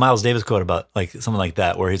 I think, a Miles Davis quote about something like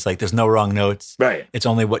that, where he's like, "There's no wrong notes. Right. It's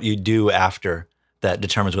only what you do after that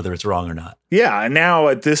determines whether it's wrong or not." Yeah, and now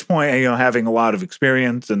at this point, having a lot of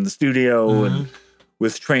experience in the studio and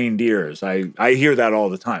with trained ears, I hear that all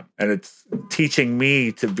the time, and it's teaching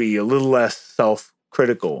me to be a little less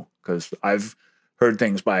self-critical, because I've heard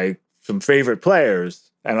things by some favorite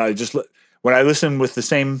players, and when I listen with the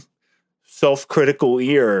same self-critical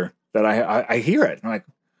ear, that I hear it, I'm like,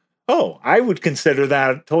 oh, I would consider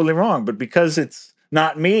that totally wrong, but because it's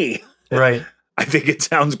not me, right? I think it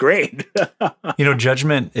sounds great.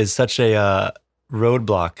 Judgment is such a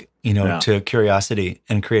roadblock, to curiosity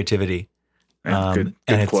and creativity. Good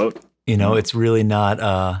quote. It's really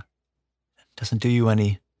not doesn't do you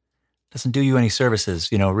any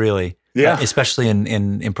services, really. Yeah. Especially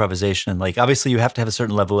in improvisation. Like, obviously you have to have a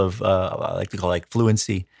certain level of I like to call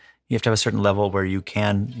fluency. You have to have a certain level where you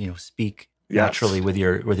can, speak naturally with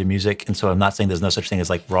your music. And so I'm not saying there's no such thing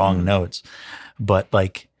as wrong notes, but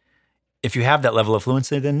if you have that level of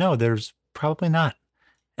fluency, then no, there's probably not.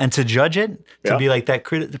 And to judge it, to be like that,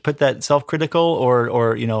 put that self-critical or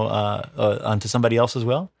onto somebody else as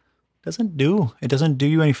well, doesn't do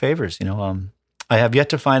you any favors. I have yet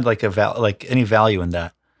to find any value in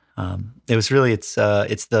that. It was really it's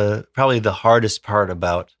probably the hardest part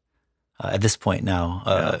about at this point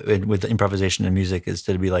now with improvisation and music is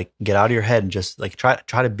to be get out of your head and just try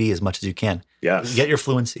to be as much as you can. Yes. Get your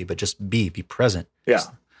fluency, but just be present. Yeah.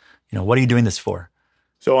 Just, what are you doing this for?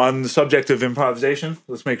 So on the subject of improvisation,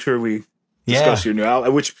 let's make sure we discuss your new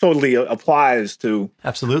album, which totally applies to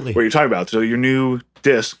absolutely what you're talking about. So your new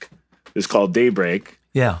disc is called Daybreak.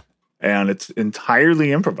 Yeah. And it's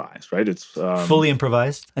entirely improvised, right? It's fully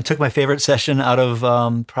improvised. I took my favorite session out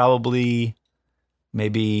of probably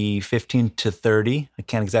maybe 15 to 30. I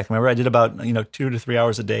can't exactly remember. I did about 2 to 3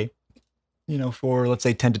 hours a day, for let's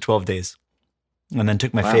say 10 to 12 days, and then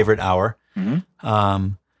took my favorite hour.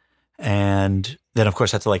 And then of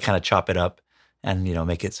course I had to like kind of chop it up and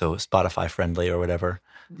make it so Spotify friendly or whatever.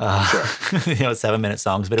 7-minute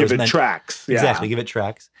songs, but Give it tracks. Yeah. Exactly, give it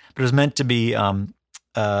tracks. But it was meant to be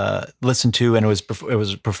listened to, and it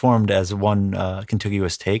was performed as one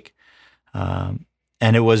contiguous take. And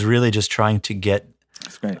it was really just trying to get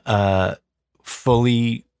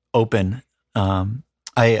fully open.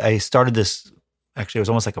 I started this, actually it was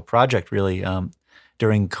almost like a project really.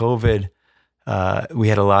 During COVID, we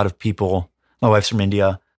had a lot of people, my wife's from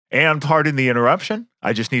India. And pardon the interruption,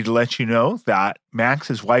 I just need to let you know that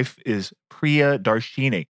Max's wife is Priya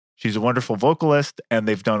Darshini. She's a wonderful vocalist, and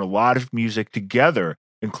they've done a lot of music together,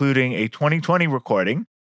 including a 2020 recording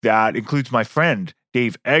that includes my friend,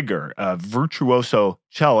 Dave Egger, a virtuoso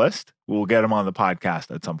cellist. We'll get him on the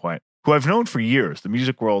podcast at some point, who I've known for years. The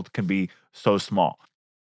music world can be so small.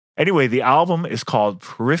 Anyway, the album is called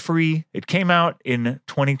Periphery. It came out in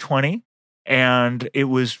 2020. And it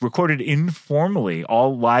was recorded informally,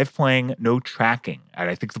 all live playing, no tracking. And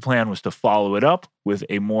I think the plan was to follow it up with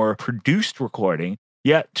a more produced recording.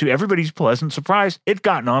 Yet, to everybody's pleasant surprise, it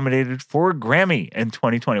got nominated for a Grammy in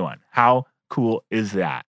 2021. How cool is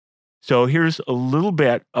that? So here's a little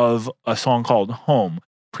bit of a song called Home,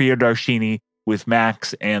 Priya Darshini with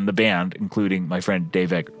Max and the band, including my friend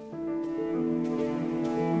Dave Egger.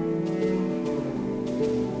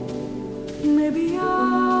 Maybe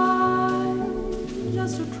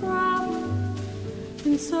just a traveler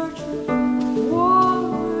in search of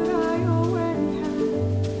what I already have.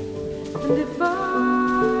 And if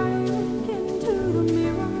I look into the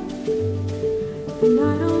mirror, then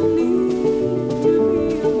I don't need to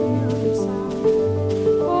be on the other side.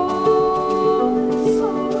 Oh, this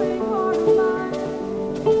soaring heart of mine.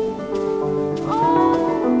 Oh,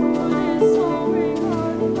 this soaring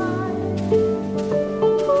heart of mine.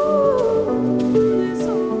 Ooh, this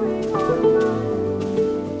soaring heart of mine.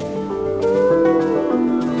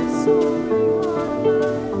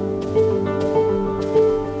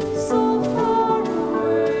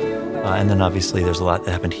 And then obviously there's a lot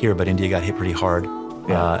that happened here, but India got hit pretty hard.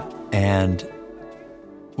 And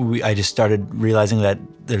I just started realizing that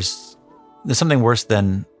there's something worse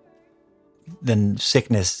than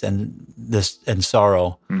sickness and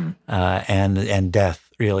sorrow and death,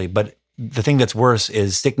 really. But the thing that's worse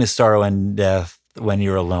is sickness, sorrow, and death when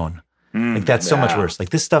you're alone. Like that's so much worse.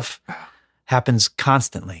 Like this stuff happens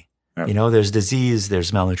constantly. There's disease,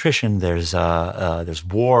 there's malnutrition, there's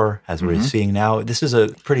war, as we're seeing now. This is a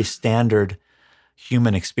pretty standard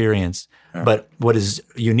human experience. But what is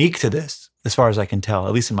unique to this, as far as I can tell,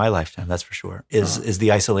 at least in my lifetime, that's for sure, is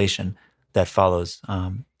the isolation that follows.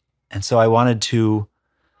 And so I wanted to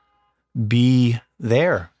be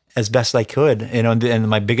there as best I could, and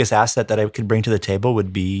my biggest asset that I could bring to the table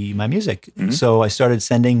would be my music. So I started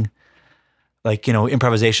sending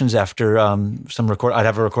improvisations after some record. I'd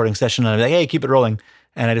have a recording session and I'd be like, hey, keep it rolling.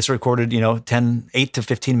 And I just recorded, 8 to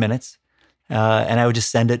 15 minutes. And I would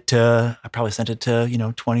just I probably sent it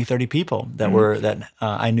to, 20, 30 people that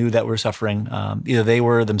I knew that were suffering. Either they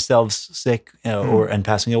were themselves sick and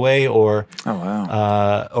passing away, or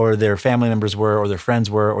or their family members were, or their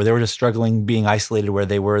friends were, or they were just struggling being isolated where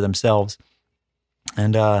they were themselves.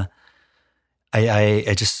 And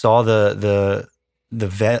I just saw the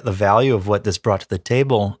value of what this brought to the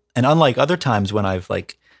table. And unlike other times when I've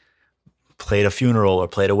played a funeral or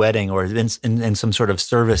played a wedding or been in some sort of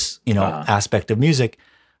service, aspect of music,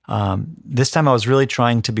 this time I was really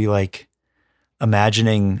trying to be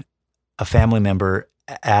imagining a family member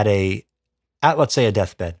at let's say a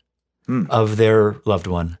deathbed of their loved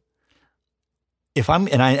one.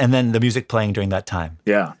 And then the music playing during that time.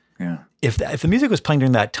 Yeah. If the music was playing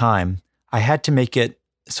during that time, I had to make it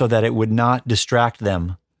so that it would not distract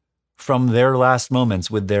them from their last moments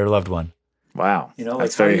with their loved one. Wow.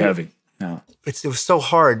 That's very heavy. Yeah. It was so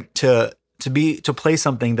hard to play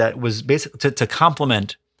something that was basically to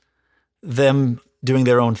complement them doing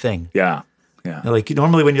their own thing. Yeah.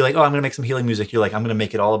 Normally when you're I'm going to make some healing music, you're I'm going to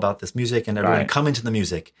make it all about this music and everyone come into the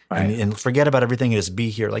music and forget about everything and just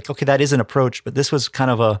be here. Okay, that is an approach, but this was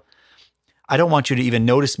kind of I don't want you to even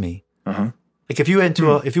notice me. If you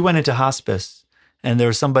went into hospice and there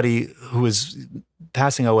was somebody who was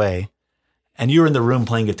passing away and you were in the room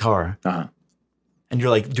playing guitar and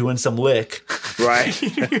you're doing some lick, right?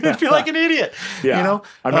 You'd feel like an idiot. Yeah.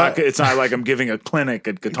 I'm not, it's not like I'm giving a clinic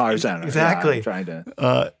at Guitar Center. Exactly. Yeah, I'm trying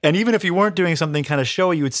to. And even if you weren't doing something kind of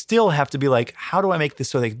showy, you would still have to be how do I make this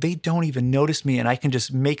so they don't even notice me and I can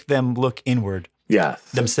just make them look inward. Yeah.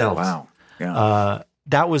 Themselves. Wow.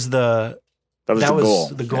 That was the goal.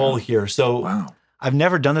 The goal here. So Wow. I've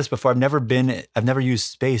never done this before. I've never used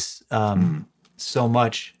space so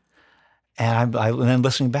much. And and then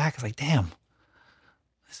listening back, I was like, damn,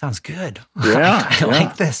 this sounds good. Yeah, I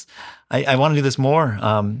like this. I want to do this more.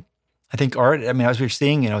 I think art, I mean, as we were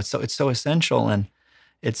seeing, it's so essential, and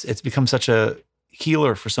it's become such a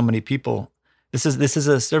healer for so many people. This is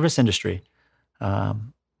a service industry.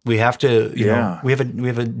 We have to, we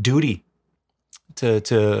have a duty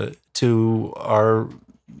to our,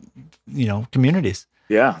 communities.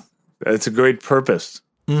 Yeah, it's a great purpose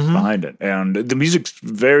behind it, and the music's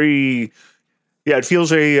very, it feels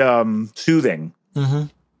very soothing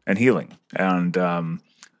and healing, and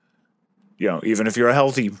even if you're a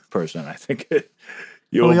healthy person, I think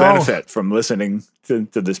you'll benefit from listening to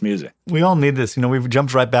this music. We all need this. We've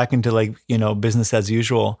jumped right back into business as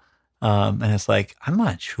usual, and it's like I'm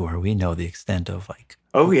not sure we know the extent of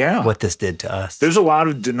what this did to us. There's a lot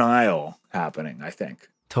of denial happening, I think.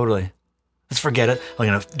 Totally. Let's forget it. I'm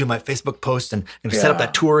going to do my Facebook post and I'm going to set up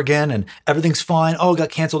that tour again and everything's fine. Oh, it got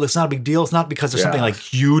canceled. It's not a big deal. It's not because there's something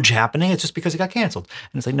huge happening. It's just because it got canceled.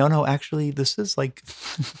 And it's like, no, actually, this is the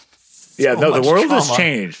world has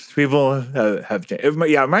changed. People have changed. It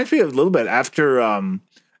reminds me a little bit after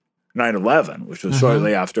 9/11, which was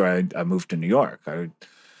shortly after I moved to New York.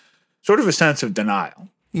 Sort of a sense of denial.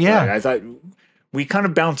 Yeah. I thought we kind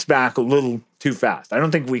of bounced back a little too fast. I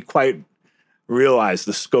don't think we quite realized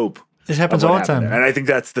the scope. This happens all the time. And I think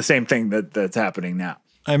that's the same thing that's happening now.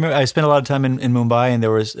 I remember I spent a lot of time in Mumbai, and there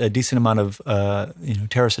was a decent amount of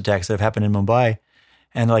terrorist attacks that have happened in Mumbai,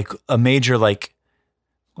 and a major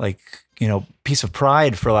piece of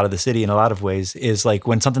pride for a lot of the city in a lot of ways is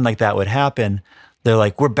when something like that would happen, they're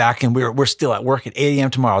like, we're back and we're still at work at 8 a.m.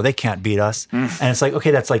 tomorrow. They can't beat us. And it's like, okay,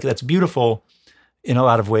 that's beautiful in a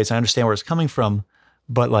lot of ways. I understand where it's coming from,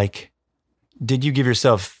 but did you give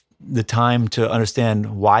yourself the time to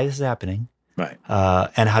understand why this is happening, right?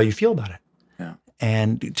 And how you feel about it,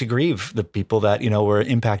 and to grieve the people that, were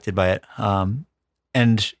impacted by it. I'm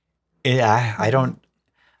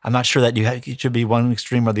not sure that it should be one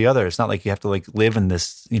extreme or the other. It's not like you have to live in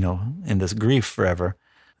this, in this grief forever.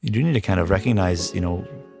 You do need to kind of recognize,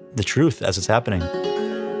 the truth as it's happening.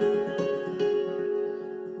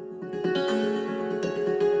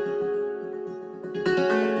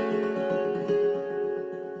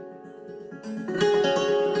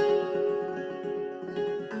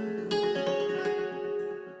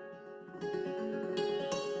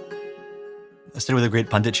 I studied with a great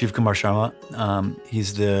pundit, Shiv Kumar Sharma.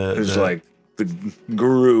 He's the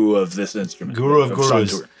guru of this instrument. Guru of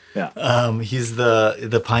gurus. Santur. Yeah. He's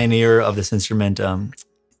the pioneer of this instrument.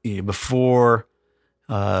 Before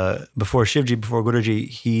Shivji, before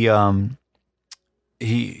Guruji,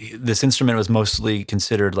 this instrument was mostly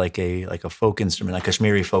considered like a folk instrument, like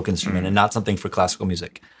Kashmiri folk instrument, and not something for classical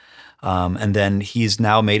music. And then he's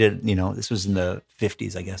now made it. This was in the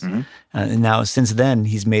 50s, I guess. And now since then,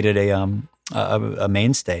 he's made it a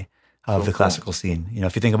mainstay of the classical scene.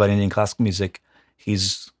 If you think about Indian classical music,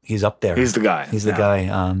 he's up there. He's the guy. He's the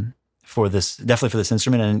guy for this, definitely for this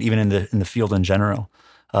instrument, and even in the field in general.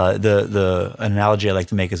 The analogy I like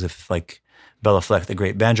to make is if Bela Fleck, the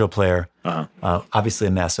great banjo player, obviously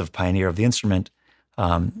a massive pioneer of the instrument,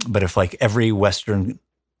 but if every Western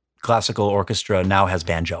classical orchestra now has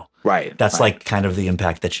banjo, right? That's kind of the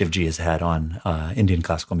impact that Shivji has had on Indian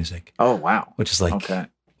classical music. Oh wow! Which is okay.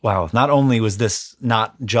 Wow, not only was this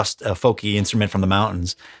not just a folky instrument from the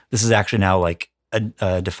mountains, this is actually now a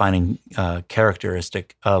defining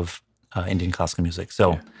characteristic of Indian classical music.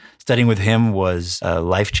 So studying with him was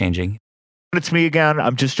life-changing. It's me again.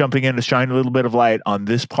 I'm just jumping in to shine a little bit of light on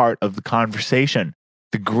this part of the conversation.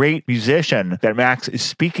 The great musician that Max is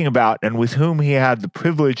speaking about and with whom he had the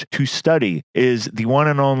privilege to study is the one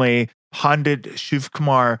and only Pandit Shiv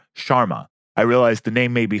Kumar Sharma. I realize the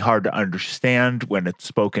name may be hard to understand when it's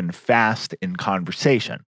spoken fast in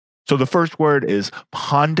conversation. So the first word is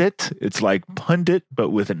Pandit. It's like pundit, but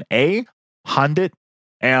with an A, Pandit.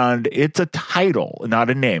 And it's a title, not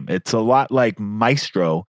a name. It's a lot like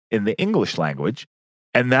maestro in the English language.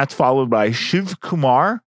 And that's followed by Shiv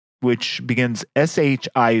Kumar, which begins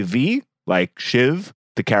S-H-I-V, like Shiv,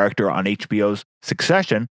 the character on HBO's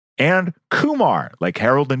Succession, and Kumar, like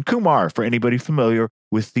Harold and Kumar, for anybody familiar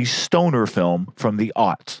with the stoner film from the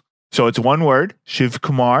aughts. So it's one word, Shiv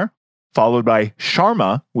Kumar, followed by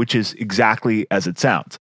Sharma, which is exactly as it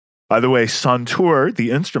sounds. By the way, Santur,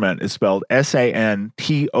 the instrument, is spelled S-A-N-T-O-O-R,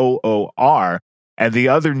 and the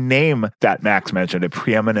other name that Max mentioned, a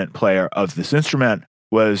preeminent player of this instrument,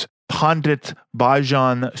 was Pandit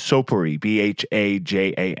Bhajan Sopuri,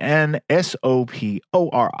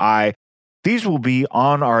 B-H-A-J-A-N-S-O-P-O-R-I. These will be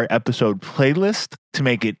on our episode playlist to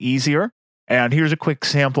make it easier. And here's a quick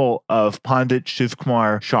sample of Pandit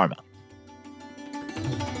Shivkumar Sharma.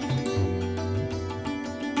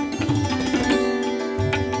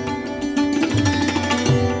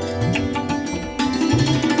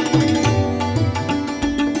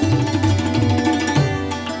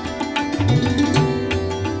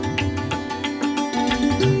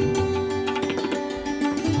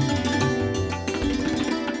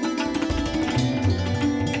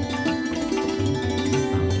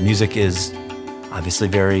 Music is obviously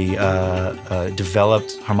very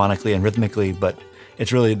developed harmonically and rhythmically, but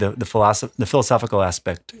it's really the philosophical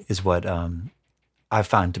aspect is what I've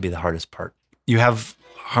found to be the hardest part. You have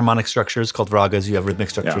harmonic structures called ragas, you have rhythmic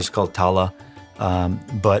structures called tala,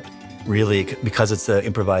 but really because it's an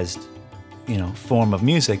improvised, form of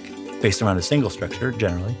music based around a single structure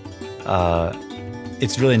generally,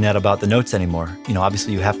 it's really not about the notes anymore.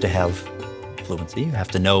 Obviously you have to have fluency, you have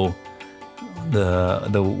to know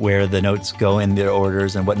the where the notes go in their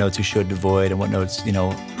orders and what notes you should avoid and what notes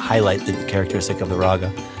highlight the characteristic of the raga.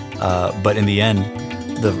 But in the end,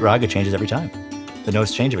 the raga changes every time. The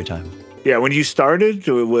notes change every time. Yeah, when you started,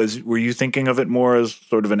 were you thinking of it more as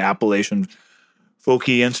sort of an Appalachian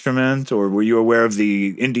folky instrument, or were you aware of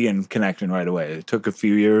the Indian connection right away? It took a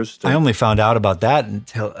few years. I only found out about that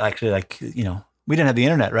until actually, we didn't have the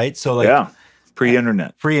internet, right? So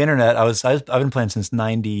pre-internet. Pre-internet, I've been playing since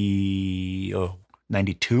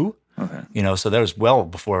 92. Okay. So that was well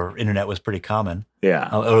before internet was pretty common. Yeah.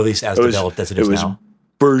 Or at least as developed as it is now.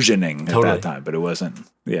 Burgeoning Totally. at that time, but it wasn't.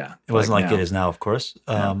 Yeah. It wasn't like now. it is now, of course.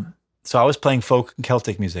 So I was playing folk and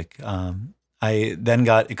Celtic music. I then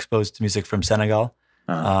got exposed to music from Senegal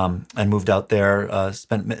and moved out there,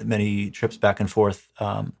 spent many trips back and forth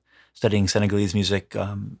studying Senegalese music,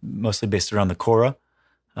 mostly based around the kora.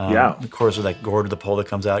 The koras are like gourd, the pole that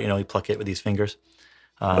comes out. You pluck it with these fingers.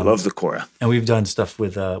 I love the kora. And we've done stuff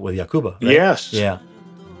with Yakuba. Right? Yes. Yeah.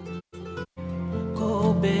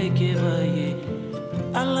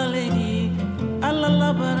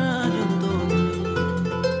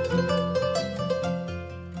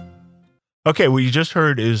 Okay, what you just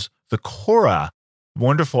heard is the kora,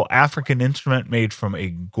 wonderful African instrument made from a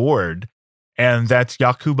gourd, and that's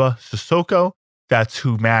Yakuba Sissoko. That's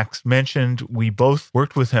who Max mentioned. We both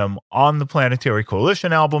worked with him on the Planetary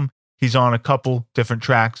Coalition album. He's on a couple different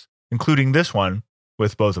tracks, including this one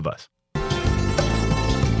with both of us.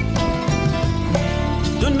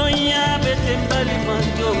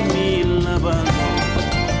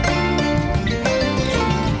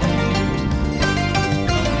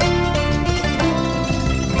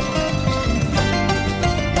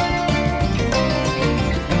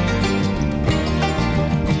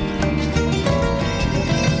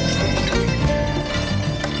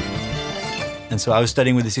 And so I was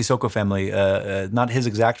studying with the Sissoko family, not his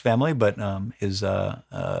exact family, but his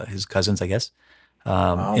cousins, I guess,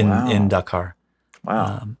 in Dakar.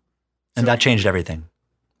 Wow. And that changed everything,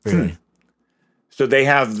 really. So they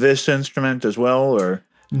have this instrument as well, or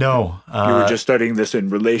No. you were just studying this in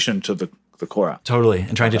relation to the kora? Totally.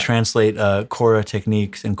 And trying to translate kora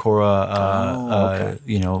techniques and kora,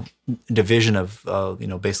 division of,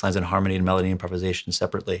 bass lines and harmony and melody improvisation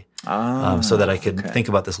separately. So that I could think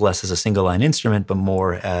about this less as a single line instrument, but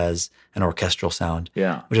more as an orchestral sound.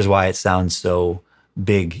 Yeah. Which is why it sounds so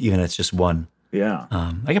big, even if it's just one. Yeah.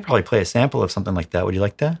 I could probably play a sample of something like that. Would you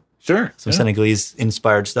like that? Sure. Some Senegalese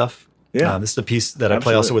inspired stuff. Yeah. This is a piece that I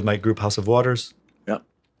play also with my group House of Waters. Yep.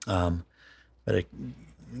 But it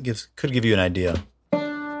could give you an idea.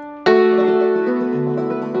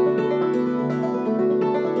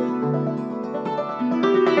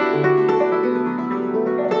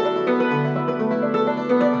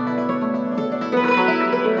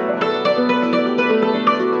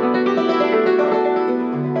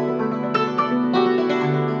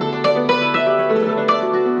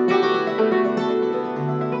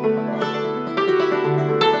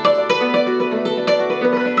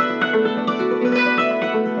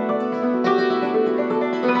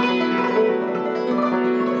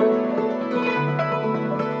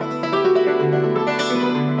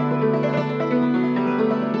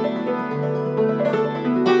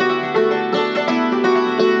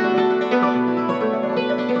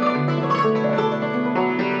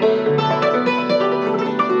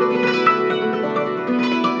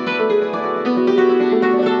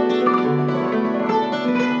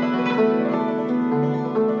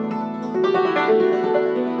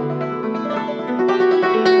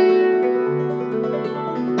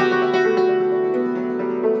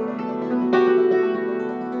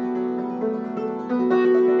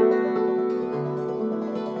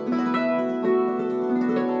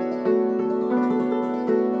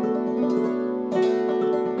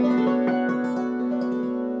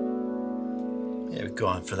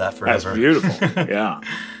 going for that forever. That's beautiful. Yeah.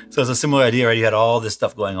 So it's a similar idea, right? You had all this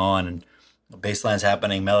stuff going on, and bass lines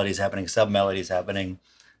happening, melodies happening, sub melodies happening.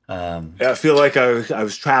 Yeah, I feel like I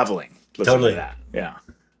was traveling. listening Totally. to that. Yeah.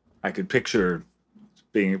 I could picture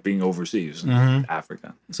being overseas in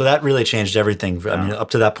Africa. So that really changed everything. I mean, up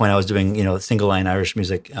to that point, I was doing, single line Irish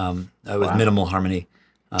music with minimal harmony.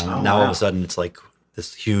 Now all of a sudden, it's like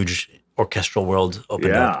this huge orchestral world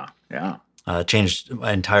opened up. Yeah. Changed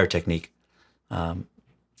my entire technique. And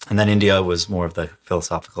then India was more of the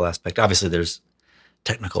philosophical aspect. Obviously, there's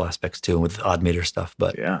technical aspects too with odd meter stuff,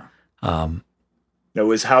 but Yeah. Now,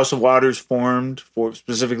 was House of Waters formed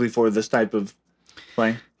specifically for this type of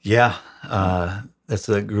playing? yeah, that's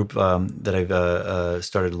a group that I've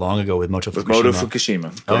started long ago with Moto With Fukushima. Moto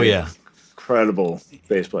Fukushima. Oh yeah, Incredible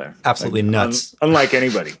bass player. absolutely nuts. Unlike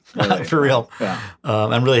anybody. Really. For real. Yeah.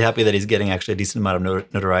 I'm really happy that he's getting actually a decent amount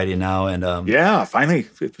of notoriety now, and Yeah, finally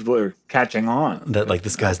people are catching on. that like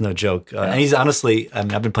this guy's no joke. And he's honestly, I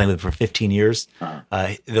mean, I've been playing with him for 15 years.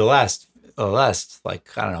 The last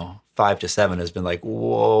like I don't know, 5 to 7 has been like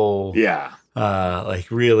whoa, Yeah. like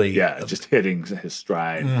really, Yeah, just hitting his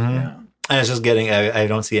stride. Yeah. And it's just getting. I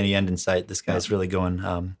don't see any end in sight. This guy's really going.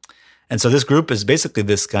 And so this group is basically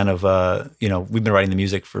this kind of. We've been writing the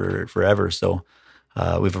music for forever. So we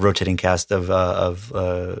have a rotating cast of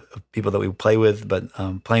people that we play with. But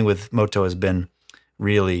playing with Moto has been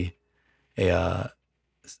really a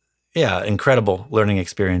incredible learning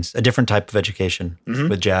experience. A different type of education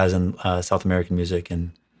with jazz and South American music.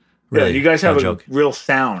 And really, Yeah, you guys have no a joke. real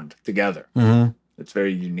sound together. It's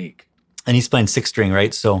very unique. And he's playing 6-string,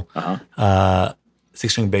 right? So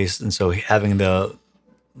 6-string bass, and so having the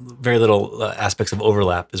very little aspects of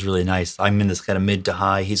overlap is really nice. I'm in this kind of mid to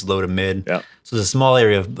high, he's low to mid. Yeah. So there's a small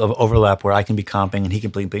area of overlap where I can be comping and he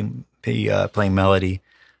can be playing melody,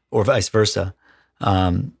 or vice versa.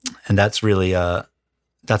 And that's really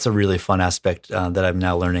that's a really fun aspect that I'm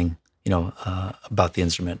now learning, about the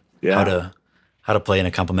instrument. Yeah. How to play in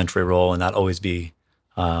a complementary role and not always be,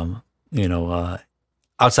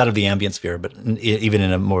 outside of the ambient sphere, but even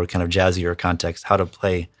in a more kind of jazzier context, how to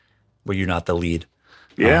play where you're not the lead.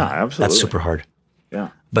 Yeah, absolutely. That's super hard. Yeah.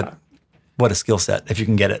 But what a skill set if you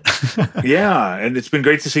can get it. Yeah, and it's been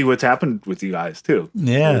great to see what's happened with you guys too.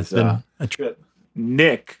 Yeah, it's It's, been a trip.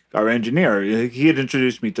 Nick, our engineer, he had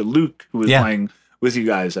introduced me to Luke, who was playing with you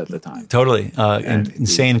guys at the time. Totally.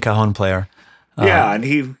 Insane cajon player. Yeah, and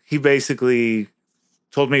he basically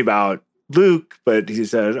told me about Luke, but he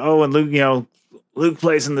said, "Oh, and Luke, Luke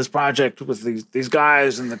plays in this project with these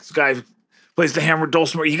guys, and this guy plays the hammered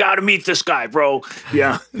dulcimer. You got to meet this guy, bro."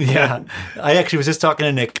 Yeah, Yeah. I actually was just talking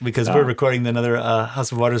to Nick because we're recording another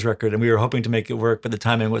House of Waters record, and we were hoping to make it work, but the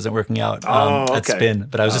timing wasn't working out at Spin.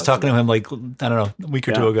 But I was just talking to him like, I don't know, a week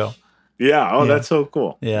or two ago. Yeah. Oh, that's so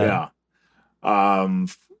cool. Yeah. And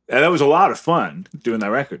that was a lot of fun doing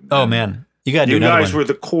that record. Oh, And man. You got to do you another guys one. were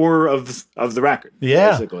the core of the record.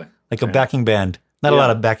 Yeah. basically. Like a backing band. Not a lot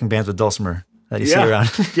of backing bands with dulcimer that you see around.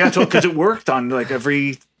 Yeah, because it worked on like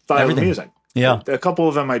every style Everything. of music. Yeah. A couple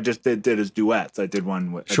of them I just did as duets. I did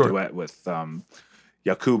one with a duet with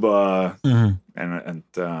Yakuba, and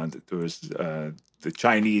there was the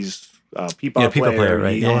Chinese peepop player,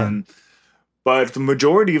 right? Eon. But the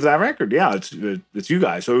majority of that record, it's you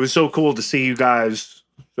guys. So it was so cool to see you guys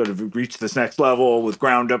sort of reach this next level with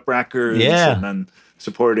Ground Up Records, and then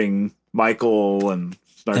supporting Michael and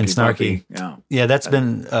Snarky. Snarky. Yeah. Yeah, that's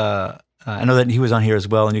been. I know that he was on here as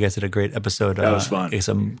well, and you guys did a great episode. That was fun. I guess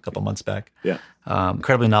a couple months back. Yeah.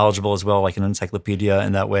 Incredibly knowledgeable as well, like an encyclopedia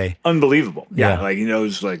in that way. Unbelievable. Yeah. Yeah. Like he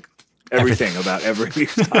knows like everything about every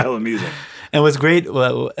style of music. And what's great, and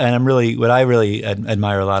what I really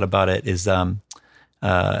admire a lot about it is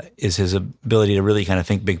his ability to really kind of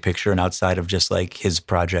think big picture and outside of just like his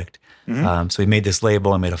project. So he made this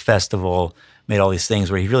label and made a festival, made all these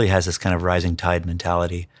things where he really has this kind of rising tide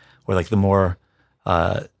mentality, where like the more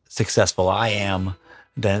successful I am,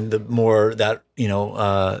 then the more that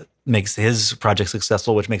makes his project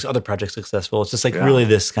successful, which makes other projects successful. It's just like really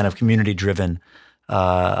this kind of community driven,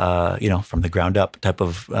 from the ground up type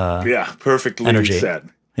of Perfectly energy. said.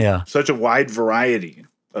 Yeah. Such a wide variety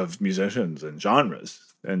of musicians and genres,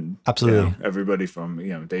 and Absolutely. everybody from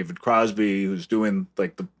David Crosby, who's doing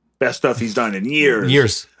like the best stuff he's done in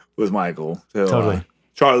years with Michael. To, Totally.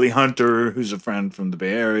 Charlie Hunter, who's a friend from the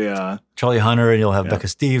Bay Area. Charlie Hunter, and you'll have Becca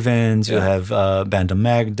Stevens, you'll have Banda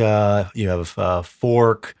Magda, you have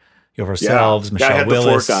Fork, you have ourselves, Michelle I had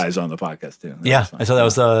Willis. the Fork guys on the podcast too. Yeah, I saw that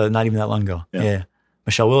was not even that long ago. Yeah.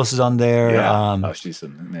 Michelle Willis is on there. Yeah. She's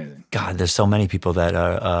amazing. God, there's so many people that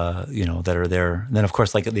are, that are there. And then, of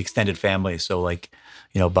course, like the extended family. So, like,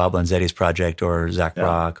 Bob Lanzetti's project or Zach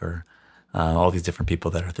Rock or all these different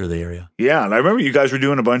people that are through the area. Yeah, and I remember you guys were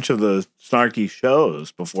doing a bunch of the Snarky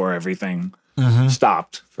shows before everything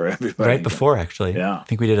stopped for everybody. Right before, actually. Yeah. I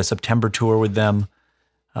think we did a September tour with them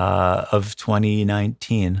of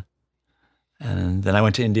 2019. And then I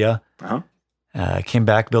went to India, came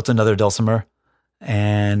back, built another dulcimer,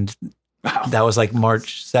 and that was like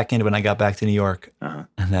March 2nd when I got back to New York. And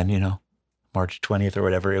then, March 20th or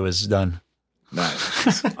whatever, it was done.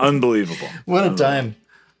 Nice. Unbelievable. What a time.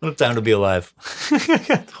 What a time to be alive.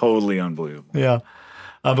 Totally unbelievable. Yeah.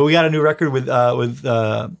 But we got a new record with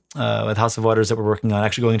House of Waters that we're working on,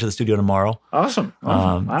 actually going into the studio tomorrow. Awesome.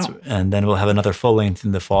 Wow. And then we'll have another full length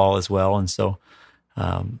in the fall as well. And so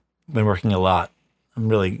been working a lot. I'm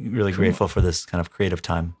really, really grateful for this kind of creative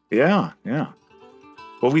time. Yeah.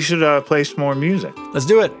 Well, we should play some more music. Let's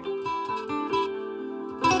do it.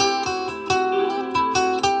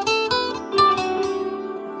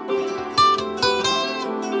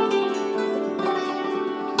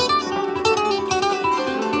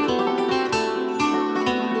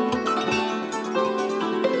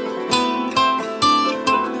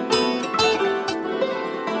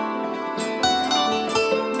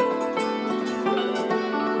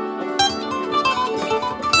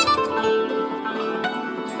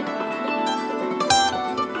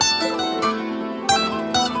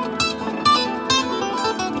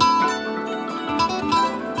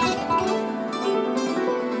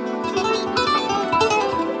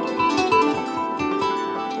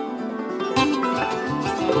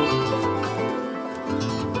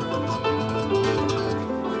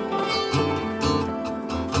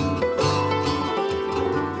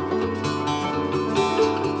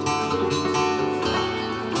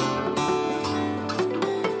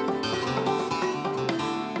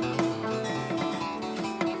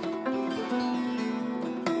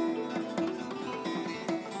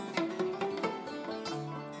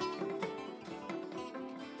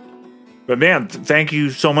 But man, thank you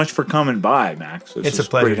so much for coming by, Max. It's a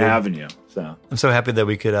pleasure great having you. So I'm so happy that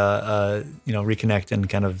we could, reconnect and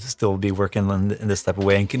kind of still be working in this type of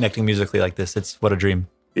way and connecting musically like this. It's what a dream.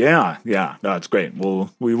 Yeah. No, it's great.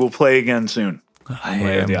 We will play again soon. One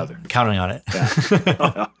way or the other. Counting on it. Yeah.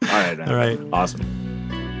 All right. Man. All right. Awesome.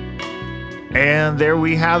 And there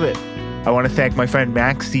we have it. I want to thank my friend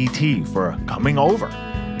Max CT for coming over.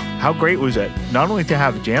 How great was it not only to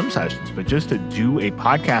have jam sessions, but just to do a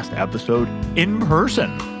podcast episode in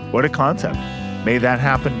person? What a concept. May that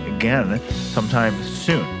happen again sometime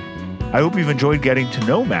soon. I hope you've enjoyed getting to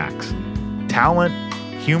know Max. Talent,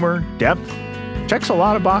 humor, depth, checks a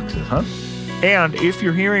lot of boxes, huh? And if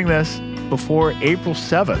you're hearing this before April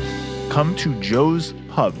 7th, come to Joe's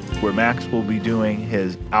Pub, where Max will be doing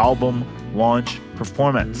his album launch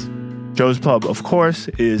performance. Joe's Pub, of course,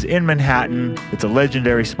 is in Manhattan. It's a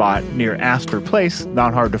legendary spot near Astor Place,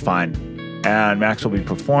 not hard to find. And Max will be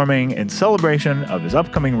performing in celebration of his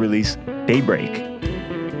upcoming release, Daybreak.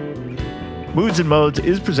 Moods and Modes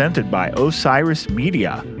is presented by Osiris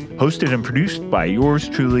Media, hosted and produced by yours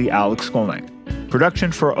truly, Alex Skolnick.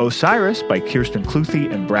 Production for Osiris by Kirsten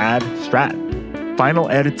Cluthy and Brad Stratton. Final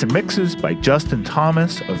edits and mixes by Justin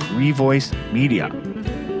Thomas of Revoice Media.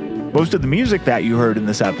 Most of the music that you heard in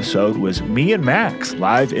this episode was me and Max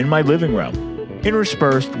live in my living room,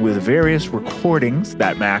 interspersed with various recordings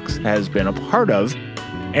that Max has been a part of,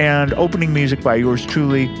 and opening music by yours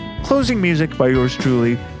truly, closing music by yours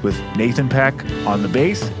truly, with Nathan Peck on the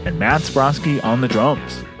bass and Matt Sprosky on the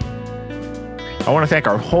drums. I want to thank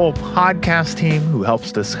our whole podcast team who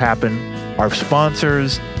helps this happen, our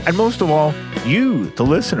sponsors, and most of all, you, the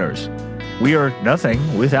listeners. We are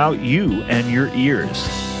nothing without you and your ears.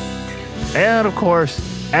 And of course,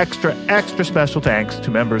 extra special thanks to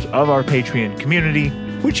members of our Patreon community,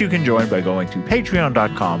 which you can join by going to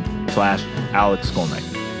patreon.com/Alex Skolnick.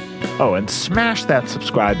 Oh, and smash that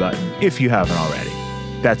subscribe button if you haven't already.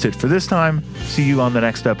 That's it for this time. See you on the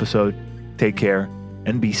next episode. Take care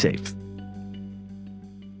and be safe.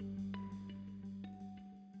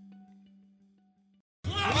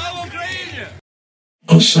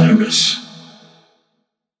 Osiris.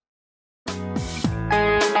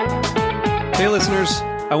 Hey listeners,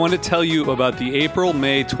 I want to tell you about the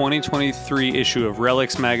April-May 2023 issue of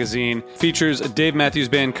Relics magazine. Features a Dave Matthews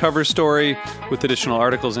Band cover story with additional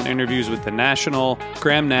articles and interviews with The National,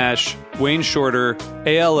 Graham Nash, Wayne Shorter,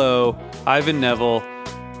 ALO, Ivan Neville,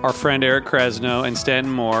 our friend Eric Krasno and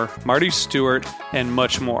Stanton Moore, Marty Stewart, and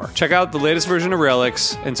much more. Check out the latest version of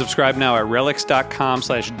Relics and subscribe now at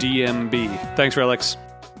relics.com/DMB. Thanks, Relics.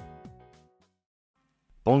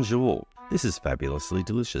 Bonjour. This is Fabulously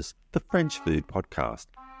Delicious, the French food podcast.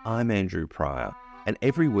 I'm Andrew Pryor. And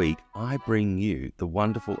every week, I bring you the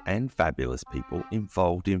wonderful and fabulous people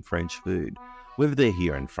involved in French food, whether they're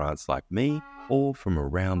here in France like me or from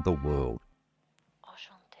around the world.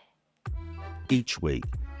 Each week,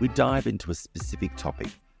 we dive into a specific topic,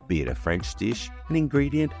 be it a French dish, an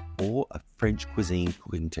ingredient, or a French cuisine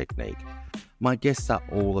cooking technique. My guests are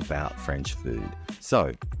all about French food.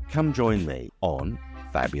 So, come join me on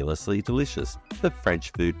Fabulously Delicious, the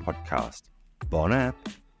French food podcast. Bon app!